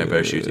to start getting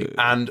very shooty.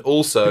 And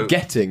also...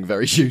 Getting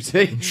very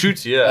shooty.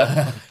 Shooty,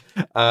 yeah.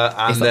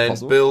 And then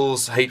possible?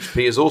 Bill's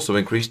HP has also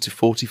increased to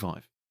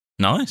 45.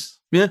 Nice.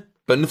 Yeah,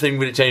 but nothing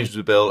really changes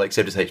with Bill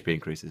except his HP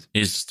increases.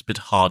 He's just a bit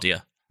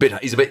hardier.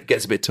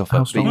 Gets a bit tougher.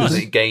 But he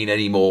doesn't gain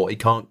any more. He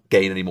can't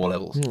gain any more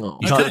levels. No.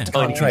 You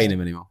can't train him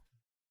anymore.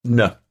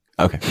 No.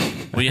 Okay.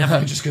 Well, you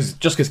have just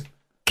because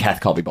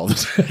Kath can't be bothered.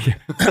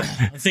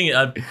 I think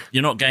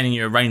you're not gaining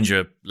your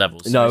ranger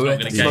levels. No, he's not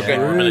going it's to not gain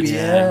your ability.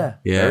 Yeah.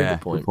 Yeah, Very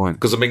good point.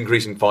 Because I'm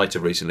increasing fighter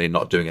recently and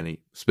not doing any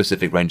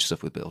specific range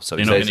stuff with Bill. So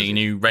You're not getting any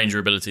new ranger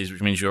abilities,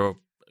 which means your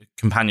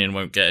companion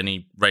won't get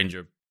any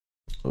ranger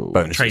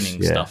Bonuses,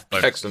 training yeah. stuff.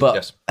 Excellent. But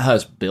Yes.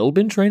 has Bill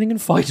been training in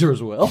fighter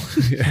as well?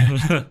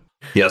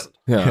 Yes.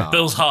 Yeah.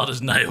 Bill's hard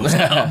as nails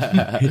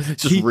now.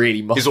 Just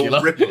really He's all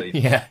muscular. ripply.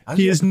 Yeah.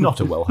 He is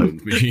not a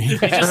well-honed machine. He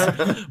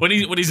just, when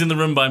he's in the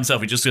room by himself,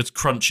 he just gets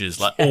crunches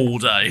like all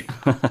day.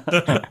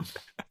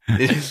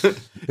 It's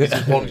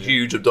one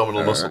huge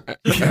abdominal muscle.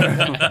 He's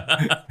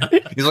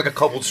like a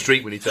cobbled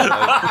street when he turns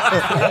over.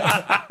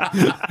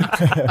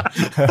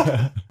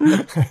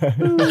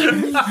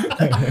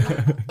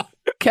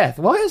 Kath,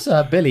 why has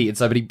Billy eaten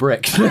so many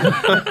bricks?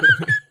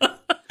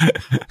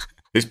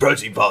 His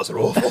protein bars are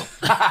awful.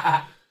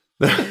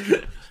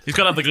 He's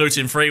got to have the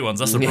gluten-free ones.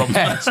 That's the problem.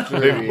 Yeah, it's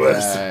true. Even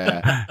worse.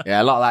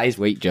 Yeah, a lot of that is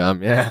wheat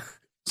germ, yeah.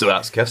 So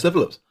that's Kev's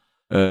level ups.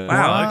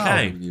 Wow,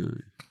 okay.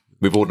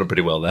 We've all done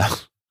pretty well there.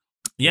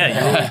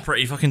 Yeah, you're all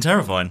pretty fucking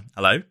terrifying.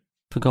 Hello?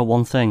 Forgot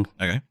one thing.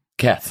 Okay.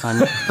 Keth.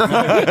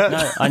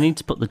 I need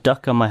to put the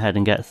duck on my head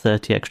and get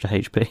 30 extra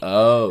HP.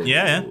 Oh.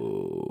 Yeah.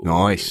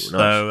 Nice.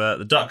 So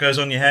the duck goes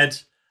on your head,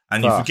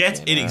 and you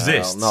forget it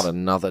exists. Not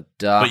another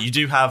duck. But you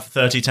do have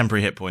 30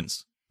 temporary hit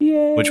points,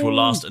 Yay. which will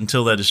last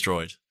until they're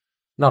destroyed.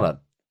 Not a...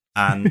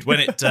 And when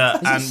it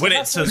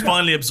has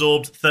finally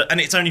absorbed, and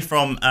it's only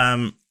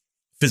from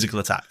physical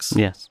attacks.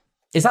 Yes.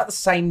 Is that the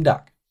same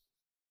duck?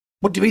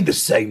 What do you mean the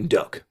same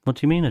duck? What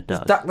do you mean a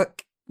duck? Duck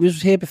that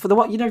was here before. The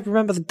what? You don't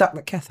remember the duck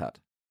that Keth had?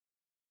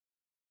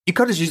 You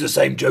can't just use the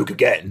same joke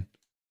again.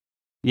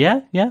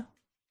 Yeah.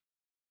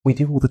 We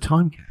do all the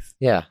time, Kev.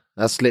 Yeah,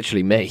 that's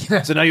literally me.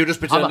 So now you're just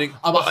pretending.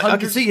 I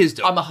can see his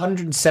duck. I'm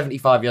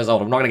 175 years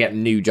old. I'm not going to get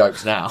new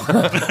jokes now. Did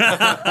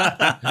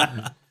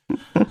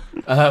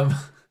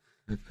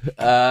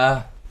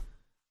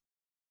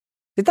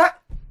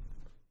that...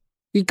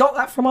 You got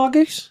that from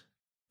Argus?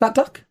 That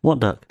duck? What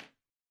duck?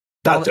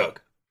 That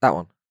duck. That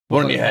one.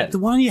 One on your head. The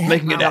one on your head.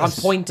 Making an I'm S.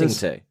 pointing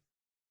to.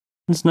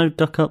 There's no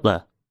duck up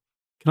there.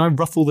 Can I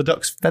ruffle the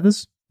duck's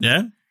feathers?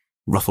 Yeah?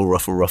 Ruffle,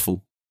 ruffle,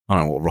 ruffle. I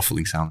don't know what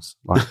ruffling sounds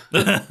like.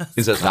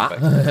 Is that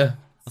that?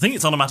 I think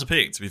it's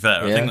onomatopoeic, to be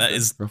fair. I think that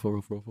is... Ruffle,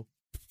 ruffle, ruffle.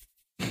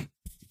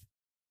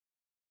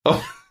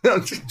 Oh,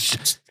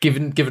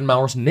 Given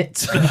Malrus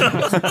knits.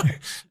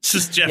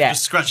 Just Jeff Yeah.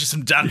 just scratches some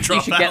You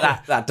dandruff should out.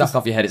 get that duck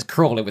off your head. It's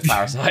crawling with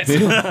parasites.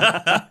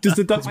 Does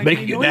the duck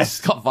Making a It's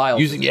nest. got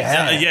vials. Using your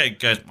hair. Yeah, it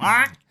goes...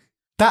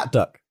 That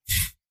duck.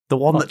 The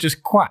one that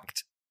just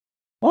quacked.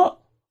 What?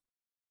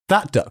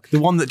 That duck. The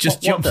one that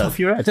just jumped duck? off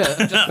your head. Just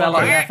fell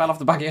off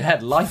the back of your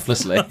head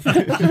lifelessly.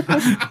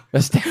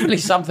 There's definitely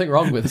something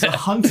wrong with it.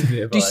 Hunting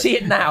nearby. Do you see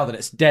it now that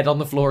it's dead on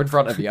the floor in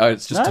front of you? Oh,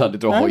 it's just turned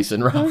into a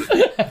hoisin run.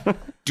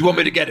 Do you want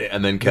me to get it?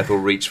 And then Keth will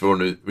reach for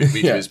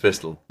his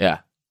pistol. Yeah.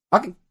 I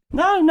can...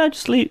 No,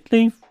 just leave.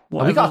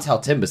 Well, we can't tell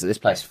Timbers that this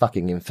place is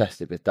fucking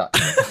infested with ducks.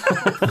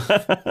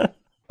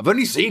 I've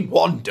only seen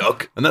one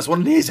duck, and that's one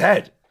in his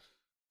head.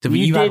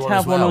 You did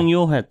have one on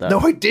your head, though. No,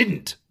 I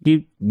didn't.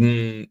 You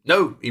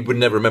No, he would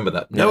never remember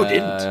that. No, I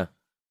didn't.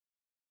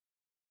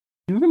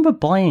 You remember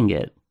buying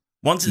it?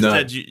 Once it's No.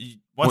 dead,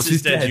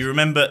 you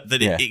remember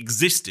that Yeah. it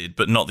existed,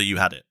 but not that you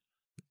had it.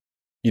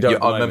 You don't.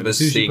 Yeah, I remember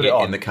seeing it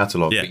in the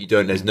catalogue, Yeah. but you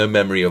don't. There's no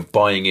memory of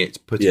buying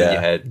it, putting it in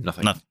your head,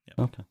 nothing. Nothing.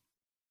 Yeah. Okay.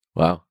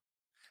 Wow.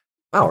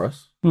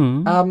 Malrus,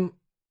 Hmm.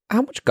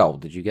 how much gold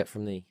did you get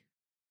from the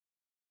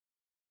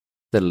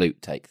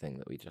loot take thing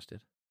that we just did?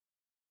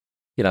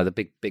 You know, the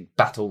big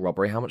battle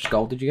robbery. How much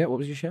gold did you get? What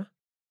was your share?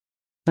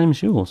 Same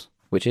as yours.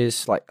 Which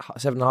is like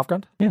 7.5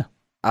 grand? Yeah.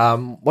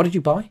 What did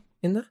you buy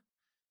in there?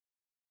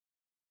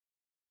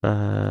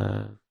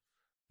 And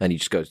you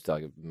just go to,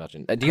 I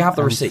imagine. Do you have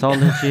the receipt?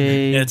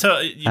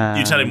 Anthology. Yeah,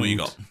 you tell him what you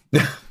got.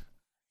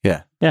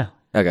 Yeah.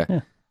 Okay.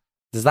 Yeah.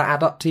 Does that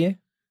add up to you?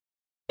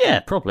 Yeah,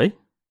 probably.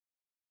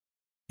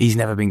 He's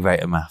never been great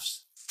at maths.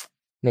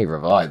 Neither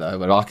have I, though,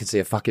 but I can see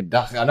a fucking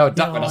duck. I know a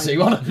duck when I see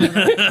one. I can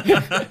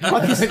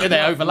think that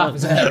they overlap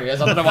as areas.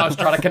 I don't know why I was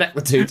trying to connect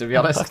the two, to be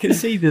honest. I can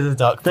see there's a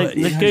duck.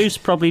 The goose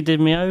probably did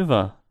me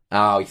over.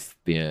 Oh,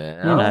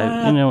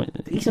 yeah. You know,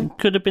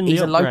 could have been the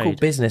He's a local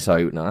upgrade. business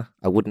owner.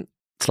 I wouldn't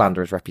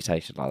slander his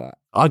reputation like that.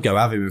 I'd go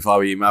have him if I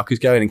were you, Malcus.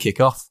 Go in and kick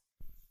off.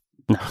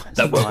 No,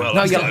 That went well. No,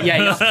 last yeah, time. yeah.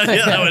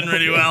 Yeah, that went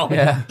really well.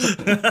 Yeah.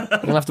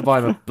 We'll have to buy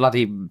him a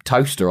bloody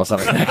toaster or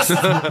something next. and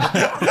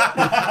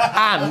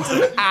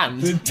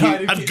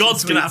And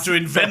God's going to have to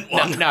invent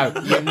one. No,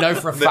 you know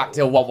for a fact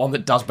he'll want one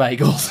that does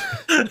bagels.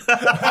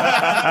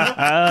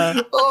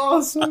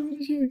 Oh, so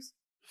many jokes.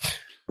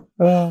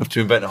 Have to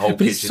invent a whole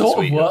But it kitchen sort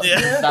of suite works.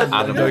 of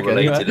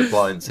animal-related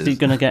appliances. He's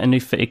going to get a new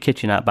fitted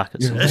kitchen out back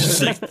at some point.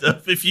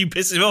 If you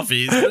piss him off,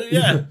 he's...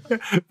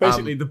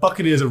 Basically, the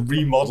Buccaneers are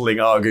remodelling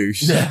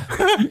Argus.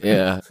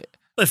 Yeah.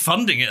 They're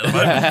funding it at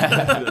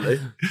the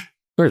moment.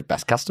 We're his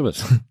best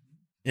customers.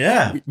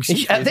 Yeah.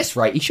 At this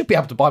rate, he should be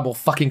able to buy more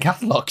fucking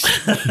catalogues.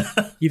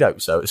 You'd hope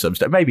so at some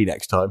stage. Maybe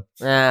next time.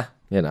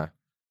 You know.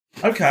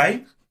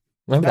 Okay.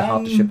 Maybe they're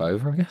hard to ship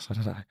over, I guess. I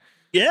don't know.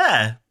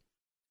 Yeah.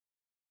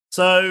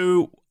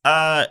 So,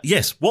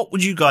 yes, what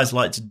would you guys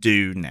like to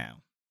do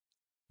now?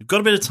 You've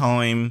got a bit of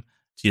time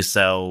to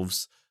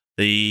yourselves.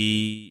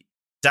 The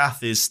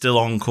Dath is still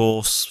on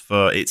course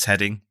for its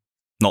heading.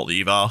 Not that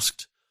you've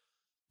asked.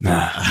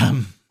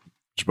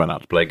 Just run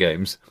out to play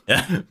games.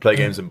 Yeah. Play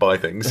games and buy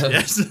things.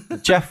 Yes.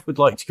 Jeff would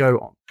like to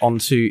go on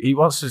to... He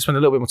wants to spend a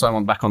little bit more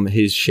time back on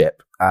his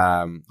ship,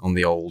 on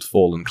the old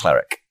Fallen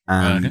Cleric.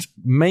 And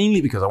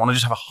mainly because I want to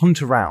just have a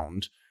hunt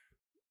around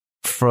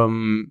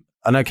from...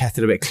 I know Keth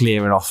did a bit of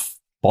clearing off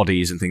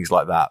bodies and things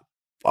like that.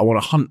 I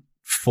want to hunt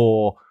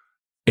for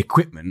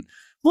equipment.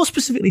 More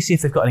specifically, see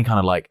if they've got any kind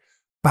of like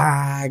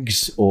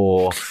bags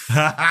or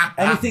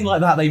anything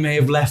like that they may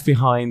have left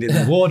behind in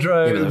the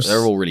wardrobes. They're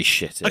all really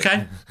shitty.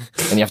 Okay.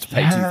 And you have to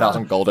pay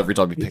 2,000 gold every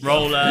time you pick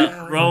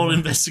Roll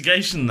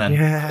investigation then.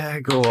 Yeah,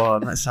 go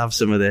on. Let's have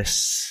some of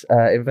this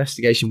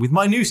investigation with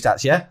my new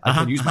stats, yeah? I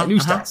can use my new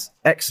stats.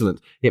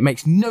 Excellent. It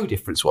makes no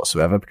difference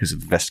whatsoever because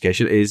of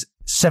investigation. It is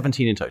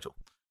 17 in total.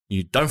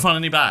 You don't find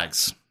any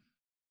bags.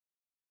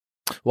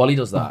 While he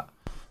does that,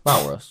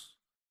 Malrus,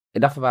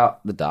 enough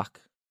about the duck.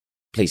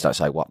 Please don't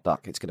say what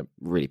duck. It's going to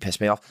really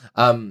piss me off.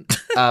 It's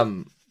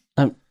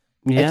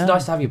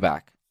nice to have you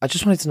back. I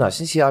just wanted to know,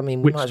 since we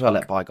might as well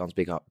let bygones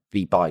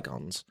be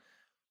bygones.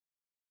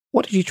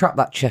 What did you trap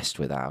that chest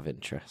with out of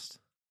interest?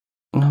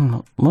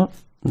 What?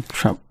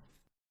 Trap?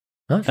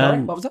 Huh?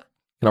 Sorry, what was that?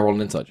 Can I roll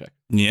an insight check?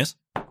 Yes.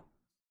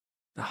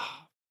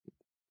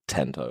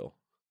 10 total.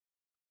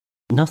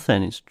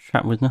 Nothing. It's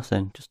trapped with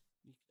nothing. Just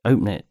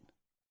open it.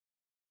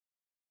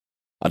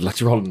 I'd like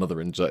to roll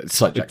another insight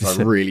check because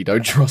I really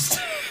don't trust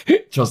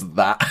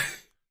that.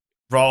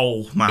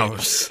 Roll,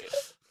 Mouse.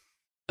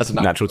 That's a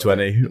natural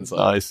 20.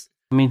 Nice.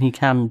 I mean, he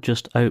can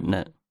just open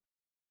it.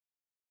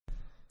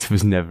 There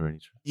was never any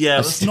trust. Yeah,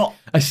 that's not...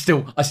 I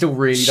still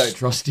really don't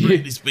trust you.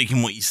 Really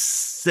speaking what you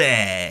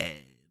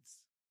said.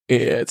 Yeah,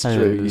 it's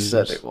true. You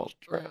said it was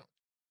true.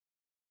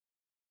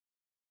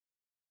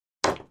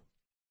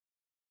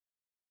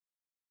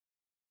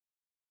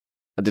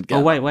 I did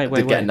get. Wait.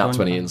 Get a nat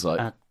 20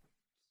 insight.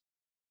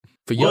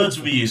 For words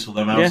would be useful,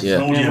 though, Mouse.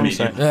 Yeah. It's an audio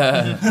medium.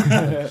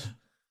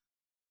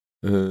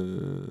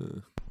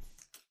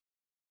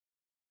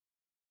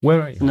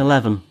 Where are you? An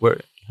 11. Where are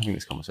you having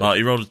this conversation? Oh,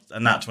 you rolled a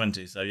nat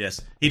 20, so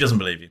yes. He doesn't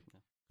believe you.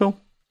 Cool.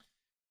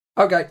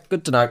 Okay,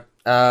 good to know.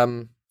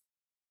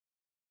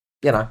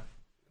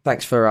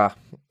 Thanks for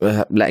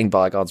letting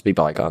bygones be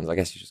bygones. I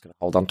guess you're just going to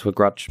hold on to a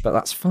grudge, but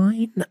that's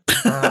fine.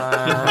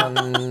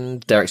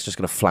 And Derek's just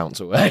going to flounce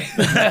away.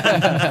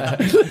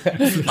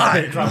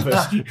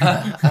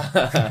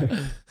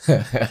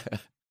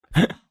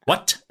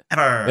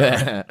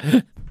 Whatever.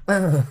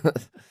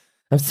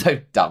 I'm so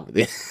done with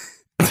you.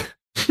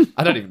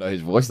 I don't even know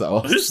whose voice that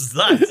was. Who's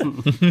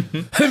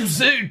that? I'm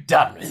so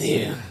done with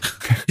you.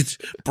 It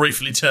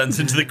briefly turns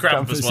into the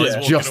Krampus while he's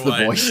walking just away.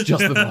 The voice,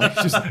 just the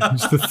voice,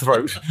 just the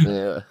throat.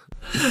 Yeah.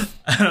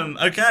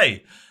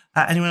 Okay.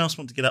 Anyone else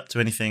want to get up to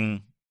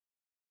anything?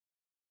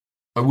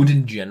 I would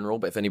in general,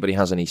 but if anybody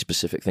has any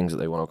specific things that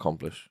they want to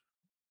accomplish.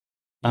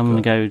 I'm going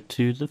to go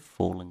to the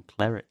Fallen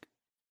Cleric.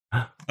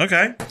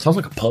 Okay. Sounds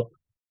like a pub.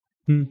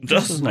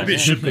 Maybe it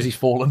should be. Because he's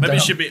fallen Maybe down.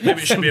 it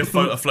should be a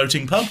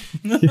floating pub.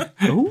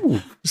 Ooh.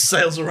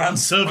 Sails around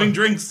serving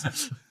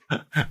drinks.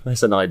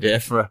 That's an idea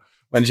for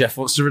when Jeff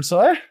wants to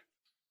retire.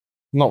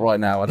 Not right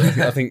now.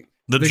 I think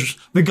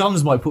the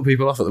guns might put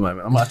people off at the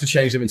moment. I might have to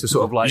change them into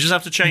sort of like... You just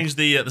have to change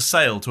the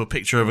sail to a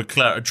picture of a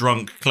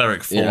drunk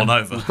cleric fallen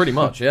over. Pretty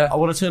much, yeah. I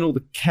want to turn all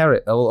the I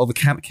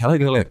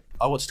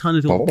want to turn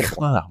it all...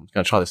 I'm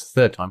going to try this a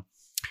third time.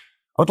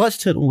 I would like to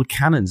turn all the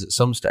cannons at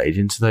some stage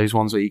into those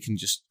ones where you can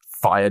just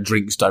fire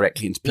drinks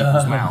directly into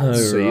people's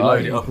mouths. So you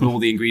load it up with all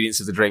the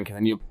ingredients of the drink and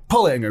then you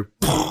pull it and go...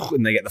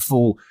 and they get the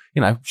full,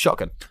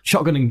 shotgun.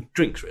 Shotgunning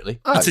drinks, really.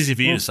 That's easy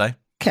for you to say.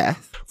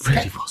 Kath.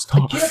 Really was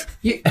not.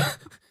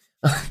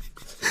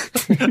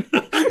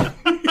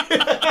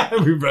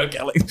 We broke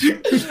Alex.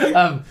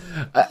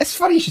 It's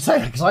funny you should say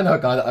that because I know a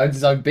guy that owns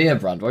his own beer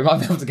brand. We might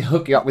be able to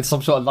hook you up with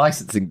some sort of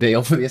licensing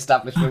deal for the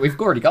establishment. We've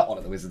already got one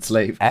at the Wizard's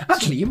Sleeve.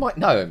 Actually, you might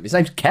know him. His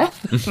name's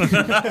Keth.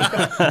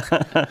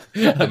 The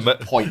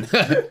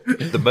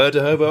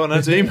murder hobo on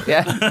our team.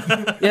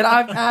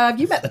 Yeah.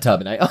 You met the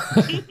Terminator.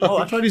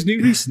 I tried his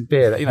new recent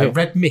beer.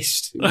 Red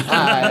Mist. Really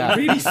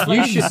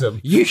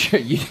flavorsome. You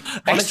should.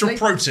 Extra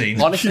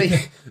protein. Honestly,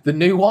 the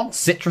new one,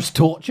 Citrus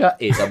Torture,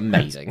 is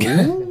amazing.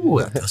 Ooh,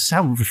 that does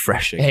sound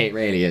refreshing. It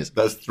really is.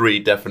 That's 3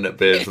 definite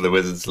beers for the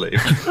Wizard's Sleeve.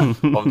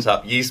 On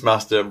tap,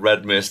 Yeastmaster,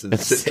 Red Mist, and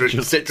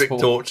Citric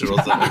Torture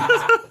or something.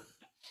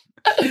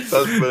 That's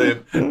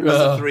brilliant. That's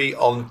the 3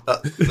 on...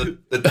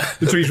 the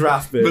 3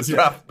 draft beers. The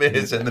draft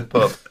beers in the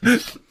pub.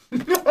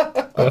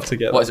 I have to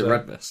get what is it,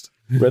 Red Mist?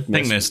 Red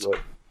Pink Mist.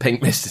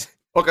 Pink Mist.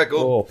 Okay, cool.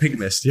 Oh, Pink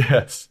Mist,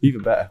 yes.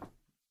 Even better.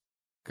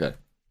 Good.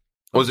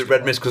 Or was it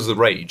Red Mist because of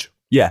the rage?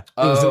 Yeah.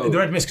 It was the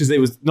Red Mist because it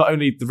was not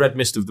only the Red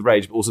Mist of the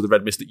rage, but also the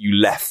Red Mist that you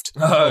left.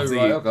 Oh,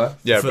 right, okay.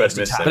 Yeah, Red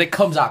Mist. But it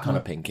comes out kind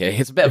of pinky.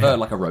 It's a bit of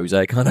like a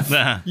rosé kind of.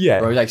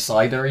 Yeah. Rosé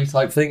cider-y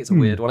type thing. It's a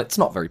weird one. It's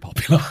not very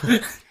popular.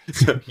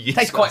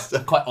 Tastes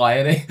quite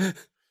irony.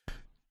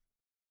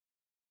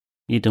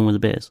 You done with the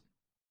beers?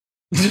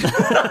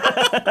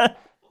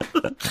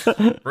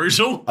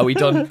 Brutal. Are we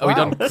done? Are we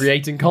done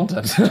creating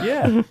content?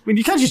 Yeah. I mean,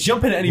 you can't just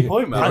jump in at any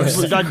point, man.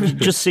 That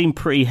just seemed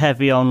pretty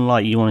heavy on,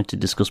 like, you wanted to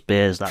discuss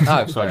beers. So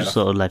I just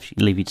sort of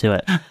leave you to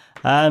it.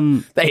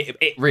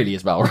 It really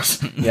is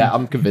Valorous. Yeah,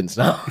 I'm convinced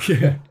now.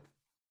 Yeah.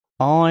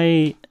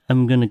 I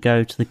am going to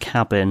go to the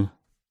cabin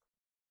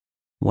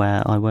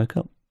where I woke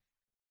up.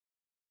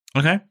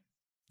 Okay.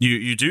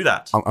 You do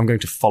that. I'm going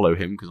to follow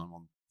him because I'm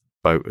on the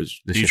boat as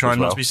the Are you ship trying as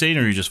well. not to be seen,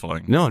 or are you just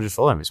following? No, I'm just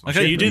following him. It's my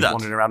Okay, ship. you do He's that.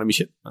 wandering around in my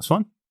ship. That's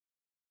fine.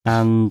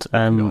 And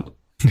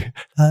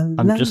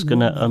I'm just going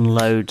to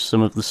unload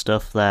some of the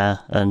stuff there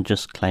and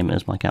just claim it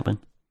as my cabin.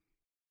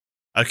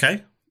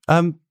 Okay.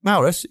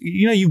 Maurus,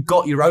 you've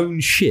got your own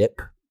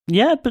ship.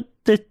 Yeah, but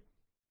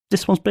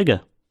this one's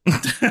bigger.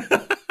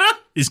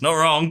 He's not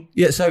wrong.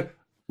 Yeah, so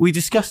we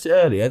discussed it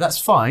earlier. That's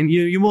fine.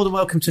 You're more than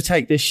welcome to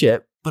take this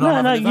ship, but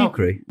I'm having a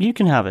Valkyrie. You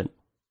can have it.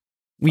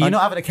 Well, you're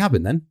not having a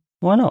cabin then?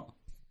 Why not?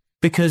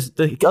 Because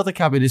the other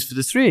cabin is for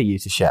the three of you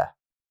to share.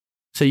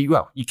 So you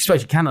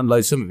suppose you can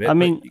unload some of it. I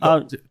mean,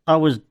 I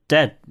was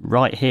dead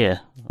right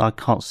here. I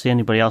can't see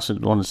anybody else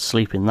that wants to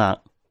sleep in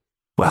that.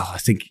 Well, I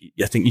think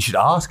you should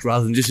ask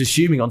rather than just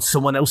assuming on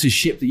someone else's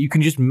ship that you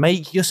can just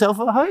make yourself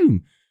at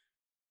home.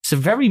 It's a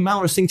very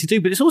Maurus thing to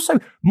do, but it's also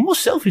more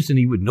selfish than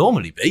he would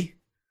normally be.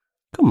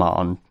 Come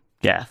on,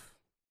 Jeff.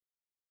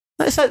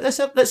 Let's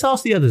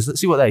ask the others.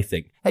 Let's see what they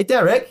think. Hey,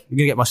 Derek, I'm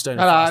going to get my stone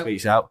of fast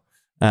speech out.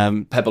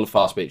 Pebble of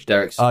fast speech.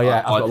 Derek's. Oh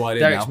yeah, I've got mine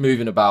in Derek's now.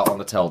 moving about on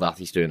the tell Dath.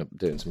 He's doing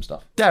some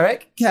stuff.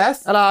 Derek,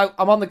 Kath. Hello,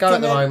 I'm on the go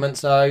at the moment,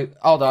 so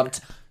hold on.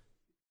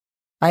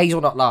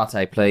 Hazelnut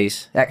latte,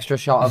 please. Extra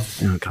shot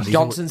of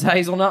Johnson's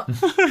hazelnut.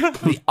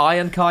 The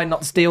iron kind, not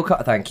the steel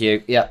cut. Thank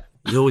you. Yeah.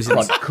 He's always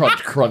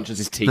crunch as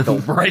his teeth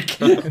all break.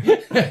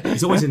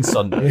 He's always in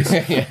Sundays.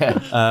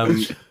 Yeah.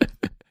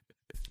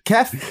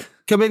 Kev,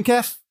 come in,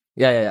 Kev.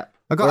 Yeah.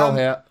 I got We're all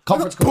here.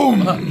 Conference call.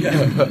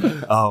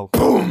 Boom. Oh.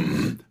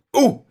 Boom.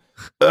 Oh.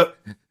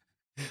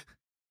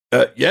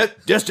 Yeah,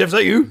 yes, Jeff, is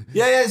that you?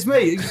 Yeah, it's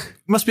me. It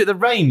must be at the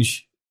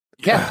range.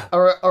 Yeah,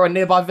 or a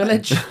nearby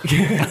village.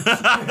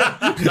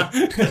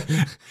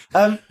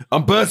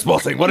 I'm bird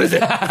spotting. What is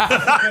it?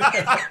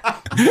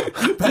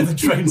 Better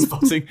train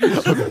spotting.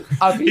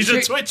 He's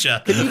a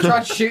twitcher. Can you try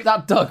and shoot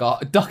that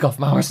duck off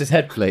Maurus's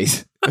head,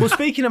 please? Well,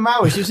 speaking of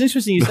Maurus, it's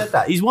interesting you said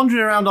that. He's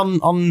wandering around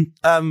on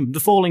the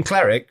Falling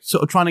Cleric,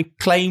 sort of trying to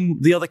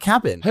claim the other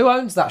cabin. Who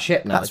owns that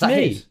ship now? That's Is that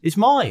me. his? It's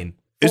mine.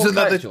 Isn't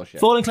that your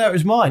ship? Falling Cleric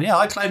is mine. Yeah,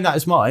 I claim that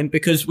as mine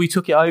because we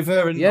took it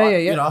over and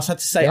I just had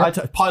to say I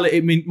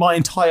piloted my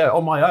entire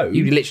on my own.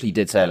 You literally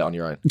did sail it on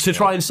your own to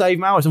try and save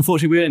Maurus.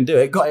 Unfortunately, we didn't do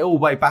it. Got it all the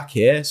way back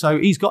here, so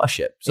he's got a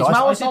ship. So is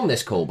Maurus on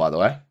this call, by the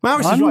way?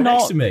 Maurus is right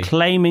next to me.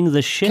 Claiming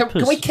the ship.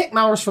 Can we kick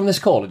Maurus from this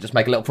call and just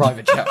make a little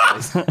private chat,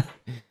 please?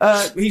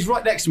 He's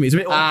right next to me. It's a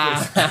bit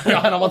awkward.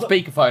 And I'm on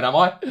speakerphone, am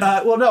I?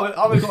 Well, no,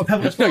 I've got a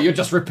pebble. No, you're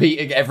just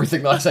repeating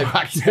everything that I say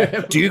back to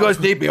him. Do you guys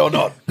need me or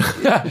not?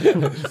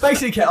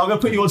 Basically, I'm going to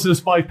put you onto the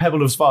spy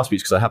pebble of fast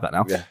speech because I have that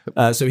now.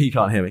 Yeah. So he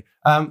can't hear me.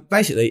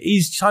 Basically,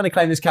 he's trying to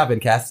claim this cabin,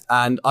 Kath,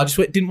 and I just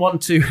didn't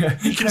want to.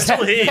 He can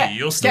still hear you.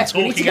 You're still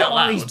you need to talking get out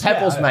one loud. of these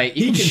pebbles, mate.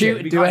 You can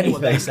shoot and do anything.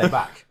 What they say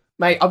back.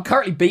 Mate, I'm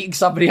currently beating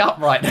somebody up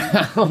right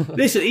now.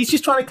 Listen, he's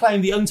just trying to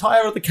claim the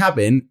entire of the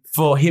cabin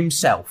for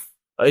himself.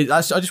 I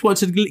just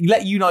wanted to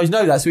let you guys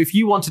know that. So if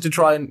you wanted to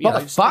try and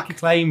stake a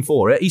claim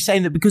for it, he's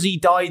saying that because he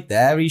died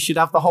there, he should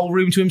have the whole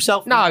room to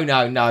himself. No.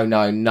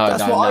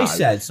 That's what I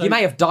said. So you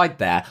may have died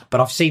there,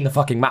 but I've seen the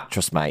fucking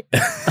mattress, mate.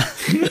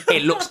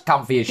 It looks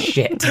comfy as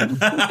shit.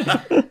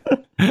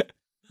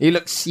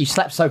 You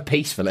slept so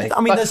peacefully.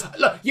 I mean,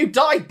 look, you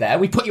died there.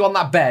 We put you on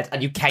that bed,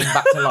 and you came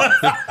back to life.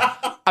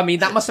 I mean,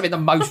 that must have been the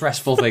most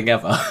restful thing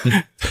ever.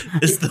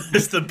 It's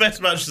the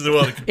best match in the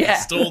world. Yeah,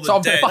 Store the so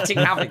I'm dead. fucking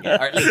having it,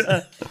 or at least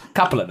a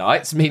couple of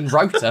nights. I mean,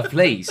 Rota,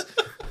 please.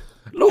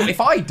 Look,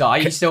 if I die,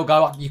 you still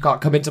go, you can't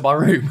come into my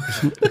room.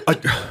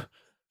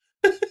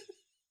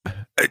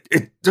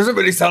 It doesn't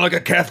really sound like a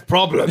Keth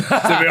problem,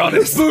 to be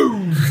honest.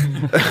 Boom!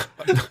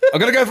 I'm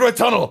going to go through a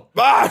tunnel.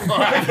 I'm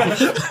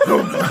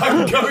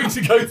going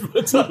to go through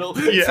a tunnel.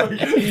 Yeah.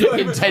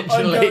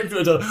 Intentionally.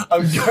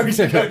 I'm going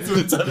to go through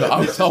a tunnel. I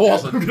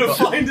wasn't. I'm going to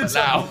find a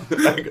tunnel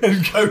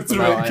and go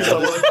through it because I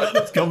want to have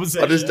this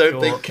conversation. I just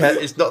don't think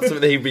it's not something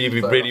that he'd be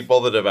really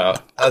bothered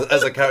about.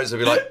 As a character,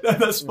 be like,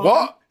 that's fine.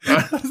 what?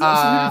 That's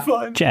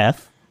absolutely fine.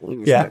 Jeff,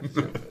 Yeah.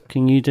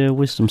 can you do a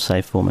wisdom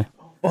save for me?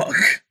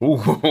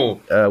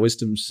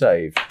 Wisdom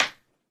save.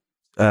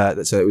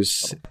 So it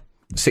was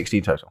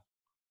 16 total.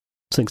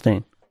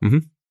 16?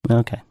 Mm-hmm.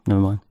 Okay,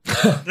 never mind.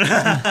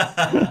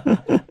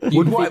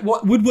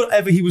 Would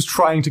whatever he was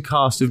trying to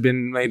cast have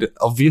been made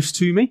obvious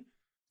to me?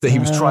 That he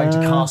was trying to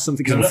cast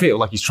something? Because I feel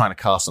like he's trying to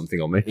cast something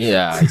on me.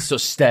 Yeah, he's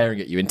sort of staring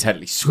at you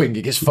intently,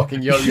 swinging his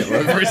fucking yo-yo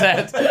over his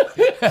head.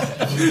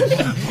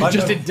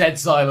 Just in dead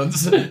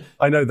silence.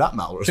 I know that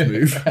Maurus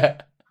move.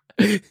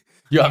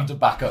 You have to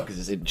back up because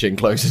it's inching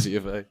closer to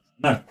your face.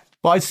 No.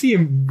 But I see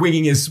him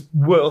winging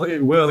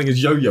whirling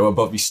his yo-yo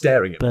above me,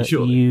 staring at me, But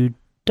surely. you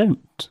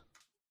don't.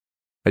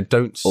 I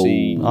don't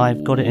see...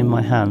 I've got it in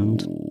my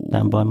hand,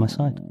 down by my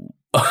side.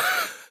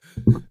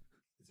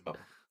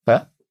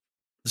 Fair?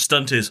 The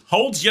stunt is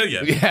holds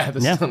yo-yo. Yeah,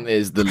 the stunt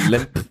is the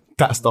limp.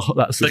 That's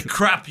the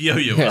crap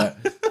yo-yo. Yeah.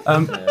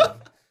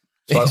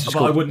 But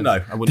I wouldn't know.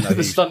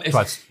 The stunt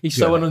is... He's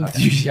so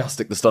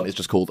unenthusiastic, the stunt is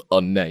just called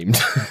unnamed.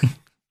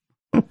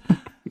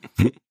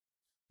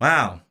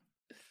 Wow.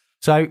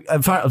 So,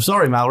 I'm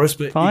sorry, Maurus,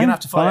 but you're going to have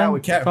to find out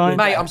with Kerry.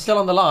 Mate, I'm still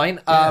on the line.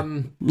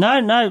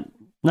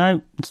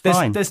 No, it's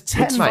fine. There's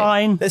 10. It's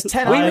fine. There's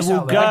 10. I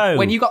will go.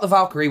 When you got the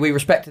Valkyrie, we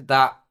respected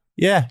that.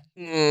 Yeah.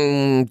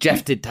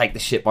 Jeff did take the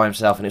ship by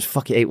himself, and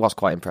it was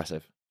quite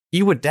impressive.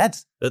 You were dead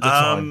at the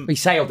time. He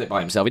sailed it by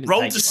himself. He didn't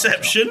Roll take it by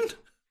deception. himself.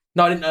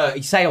 No, I didn't.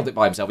 He sailed it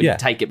by himself. He didn't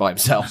take it by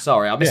himself.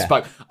 Sorry, I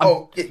misspoke.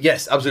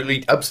 Yes,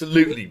 absolutely.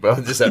 By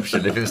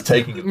deception, if it was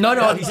taking it. No,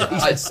 I he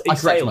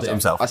sailed it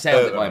himself. I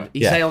sailed it by him.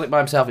 He sailed it by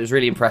himself. It was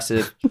really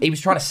impressive. He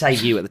was trying to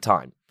save you at the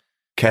time.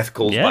 Keth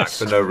calls back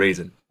for no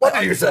reason. What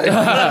do you say?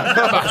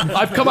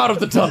 I've come out of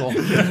the tunnel,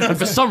 and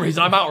for some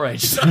reason I'm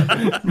outraged.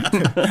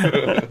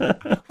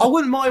 I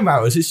wouldn't mind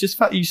Maris. It's just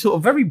the fact you sort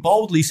of very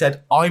boldly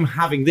said, "I'm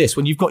having this"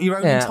 when you've got your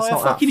own entire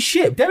fucking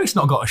ship. Derek's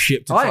not got a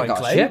ship to I try ain't and got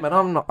claim. a ship, man.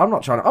 I'm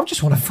not trying to. I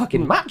just want a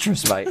fucking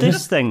mattress, mate.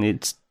 This thing,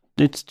 it's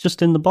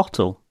just in the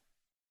bottle.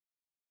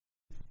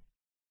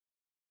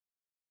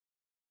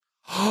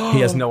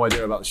 He has no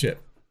idea about the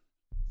ship.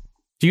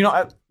 Do you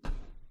not?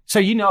 So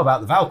you know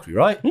about the Valkyrie,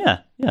 right? Yeah.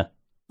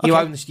 You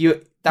own this.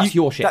 That's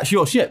your ship. That's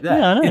your ship.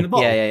 There, I know. in the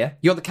bottle. Yeah.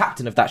 You're the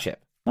captain of that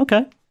ship.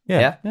 Okay.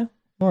 Yeah.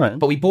 All right.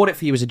 But we bought it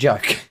for you as a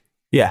joke.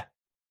 Yeah.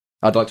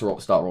 I'd like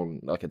to start rolling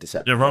like a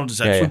deception. Yeah, roll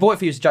deception. We bought it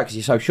for you as a joke because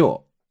you're so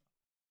short.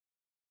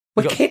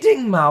 We're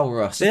kidding,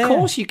 Malrus. Yeah. Of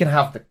course you can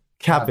have the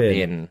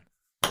cabin.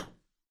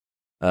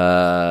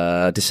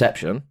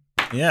 Deception.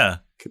 Yeah.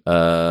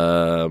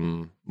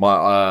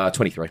 My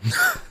 23.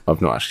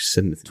 I've not actually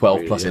seen anything. 12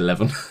 really plus yet.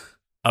 11.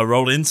 I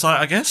rolled insight,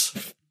 I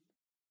guess.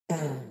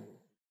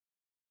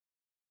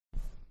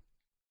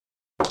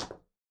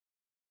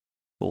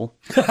 Cool.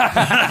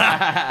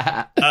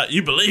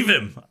 You believe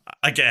him,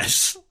 I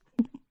guess.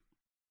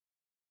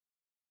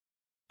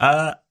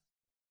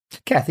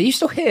 Keth, are you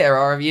still here,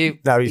 or have you?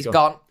 No, he's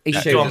gone. He's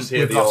shooting.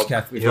 We've lost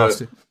Keth. We've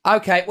lost it.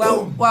 Okay,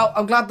 well,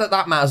 I'm glad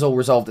that matters all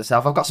resolved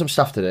itself. I've got some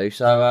stuff to do,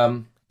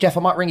 so Jeff, I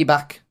might ring you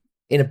back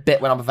in a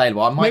bit when I'm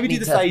available. I might Maybe do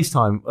need the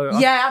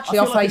FaceTime. Yeah, actually,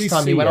 I'll I need to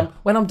FaceTime see you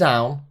when I'm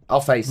down.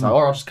 I'll FaceTime,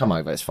 or I'll just come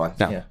over. It's fine.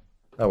 No. Yeah,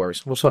 no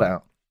worries. We'll sort it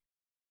out.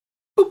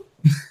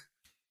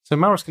 So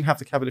Maris can have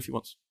the cabin if he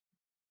wants.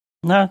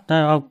 No,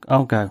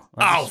 I'll go.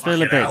 I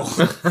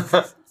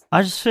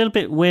just feel a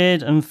bit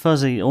weird and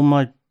fuzzy. All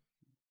my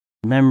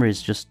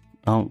memories just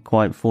aren't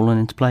quite falling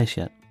into place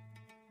yet.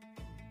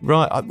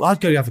 Right, I'd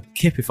go have a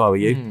kip if I were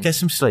you. Get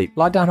some sleep.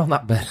 Lie down on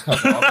that bed.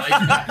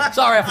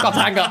 Sorry, I forgot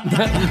to hang up.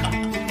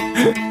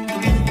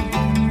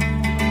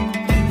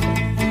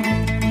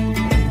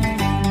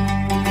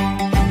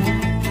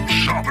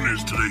 Shopping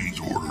is today's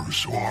order,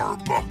 so our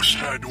bucks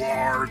head to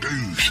our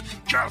goose.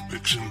 Jack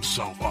picks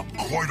himself up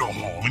quite a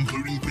haul,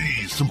 including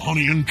bees, some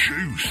honey and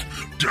juice.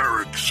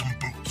 Derek, some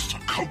boots, a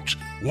coat,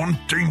 one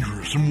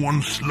dangerous and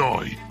one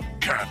sly.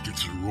 Cat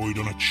gets a ride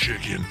on a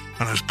chicken,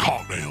 and his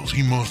cocktails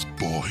he must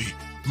buy.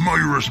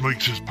 Myrus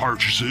makes his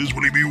purchases.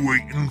 Will he be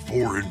waiting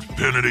for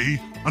infinity?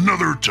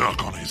 Another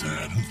duck on his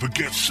head and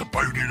forgets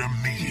about it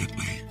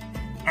immediately.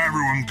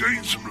 Everyone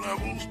gains some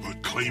levels, but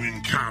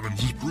claiming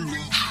cabins is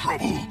brewing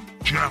trouble.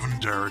 Jeff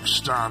and Derek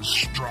stand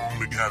strong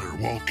together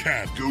while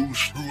Cat goes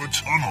through a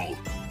tunnel.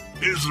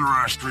 Is the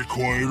rest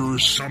required, or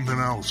is something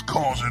else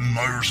causing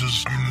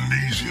Myrus's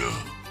amnesia?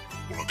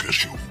 Well, I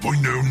guess you'll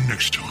find out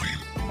next time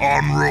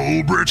on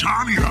Roll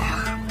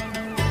Britannia.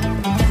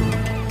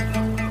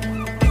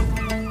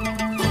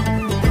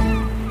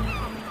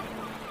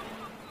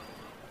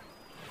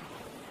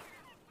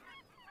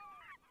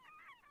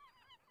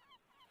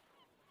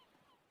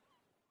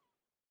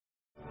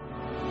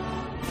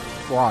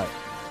 Right.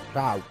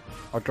 So,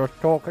 I'm just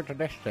talking to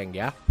this thing,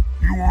 yeah?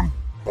 You want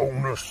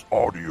bonus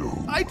audio?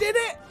 I did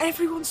it!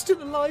 Everyone's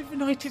still alive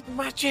and I did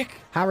magic.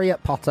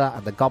 Harriet Potter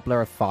and the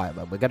Gobbler of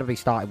Firemen. We're going to be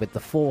starting with the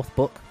 4th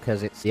book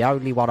because it's the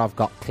only one I've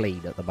got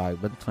clean at the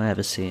moment. If I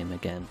ever see him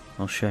again,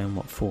 I'll show him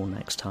what for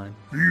next time.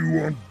 You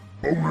want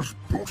bonus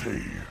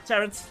booty?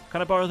 Terence,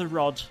 can I borrow the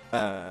rod?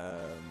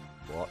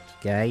 What?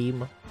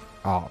 Game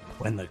on.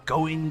 When the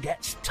going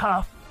gets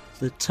tough.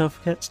 The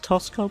tough gets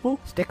tossed, Cobble?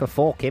 Stick a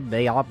fork in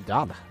me, I'm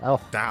done.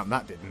 Oh, Damn,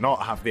 that did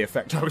not have the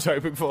effect I was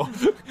hoping for.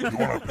 You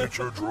want a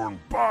picture drawn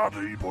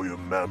badly by a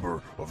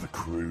member of the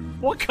crew?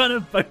 What kind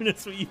of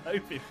bonus were you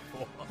hoping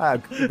for?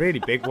 A really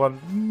big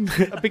one.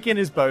 A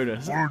beginner's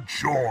bonus. Or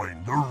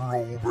join the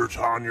Roll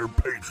Britannia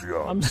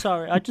Patreon. I'm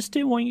sorry, I just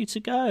didn't want you to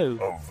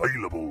go.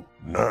 Available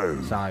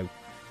now. so,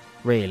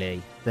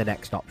 really, the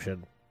next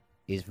option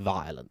is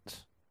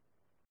violence.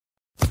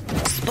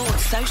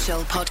 Sports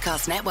Social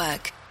Podcast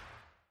Network.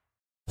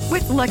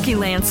 With Lucky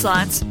Land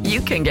Slots, you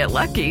can get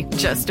lucky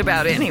just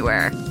about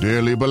anywhere.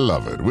 Dearly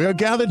beloved, we are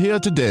gathered here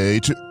today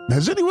to...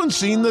 Has anyone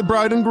seen the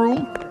bride and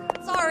groom?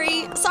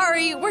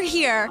 Sorry, we're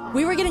here.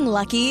 We were getting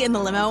lucky in the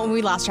limo and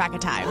we lost track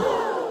of time.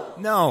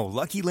 No,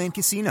 Lucky Land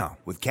Casino,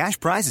 with cash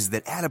prizes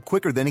that add up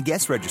quicker than a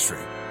guest registry.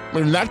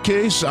 In that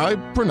case, I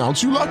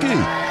pronounce you lucky.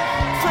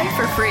 Play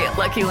for free at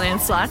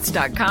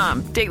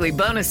LuckyLandSlots.com. Daily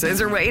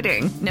bonuses are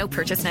waiting. No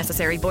purchase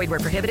necessary. Void where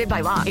prohibited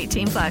by law.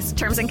 18+.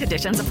 Terms and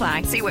conditions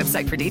apply. See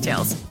website for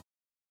details.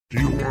 Do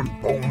you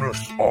want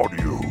bonus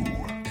audio?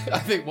 I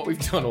think what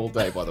we've done all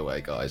day, by the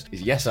way, guys,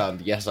 is yes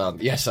and,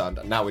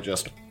 and now we're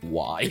just,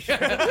 why?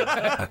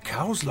 A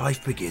cow's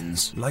life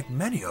begins, like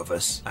many of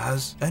us,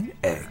 as an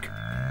egg.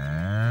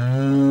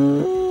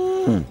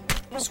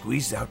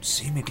 Squeezed out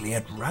seemingly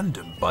at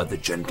random by the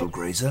gentle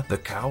grazer, the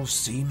cow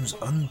seems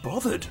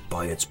unbothered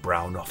by its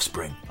brown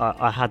offspring.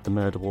 I had the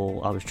murder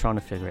wall. I was trying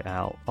to figure it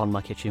out on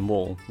my kitchen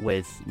wall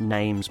with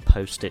names,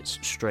 post-its,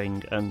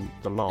 string, and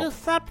the lot. Is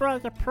that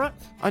brother Pratt?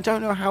 I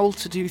don't know how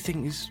to do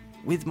things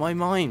with my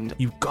mind.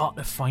 You've got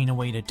to find a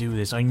way to do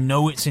this. I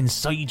know it's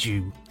inside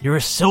you. You're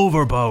a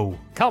silver bow.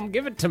 Come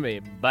give it to me,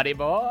 buddy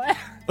boy.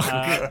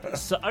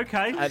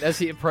 Okay. And as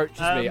he approaches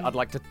me, I'd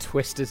like to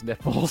twist his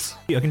nipples.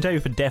 I can tell you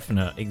for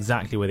definite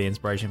exactly where the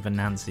inspiration for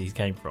Nancy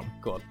came from.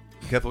 Go on.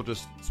 Careful,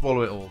 just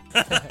swallow it all.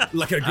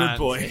 Like a good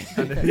boy.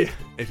 And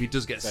if he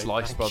does get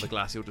sliced by the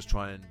glass, he'll just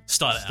try and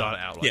start it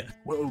out. Yeah.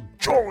 Well,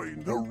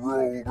 join the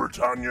Royal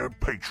Britannia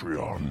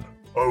Patreon.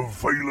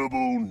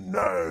 Available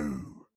now.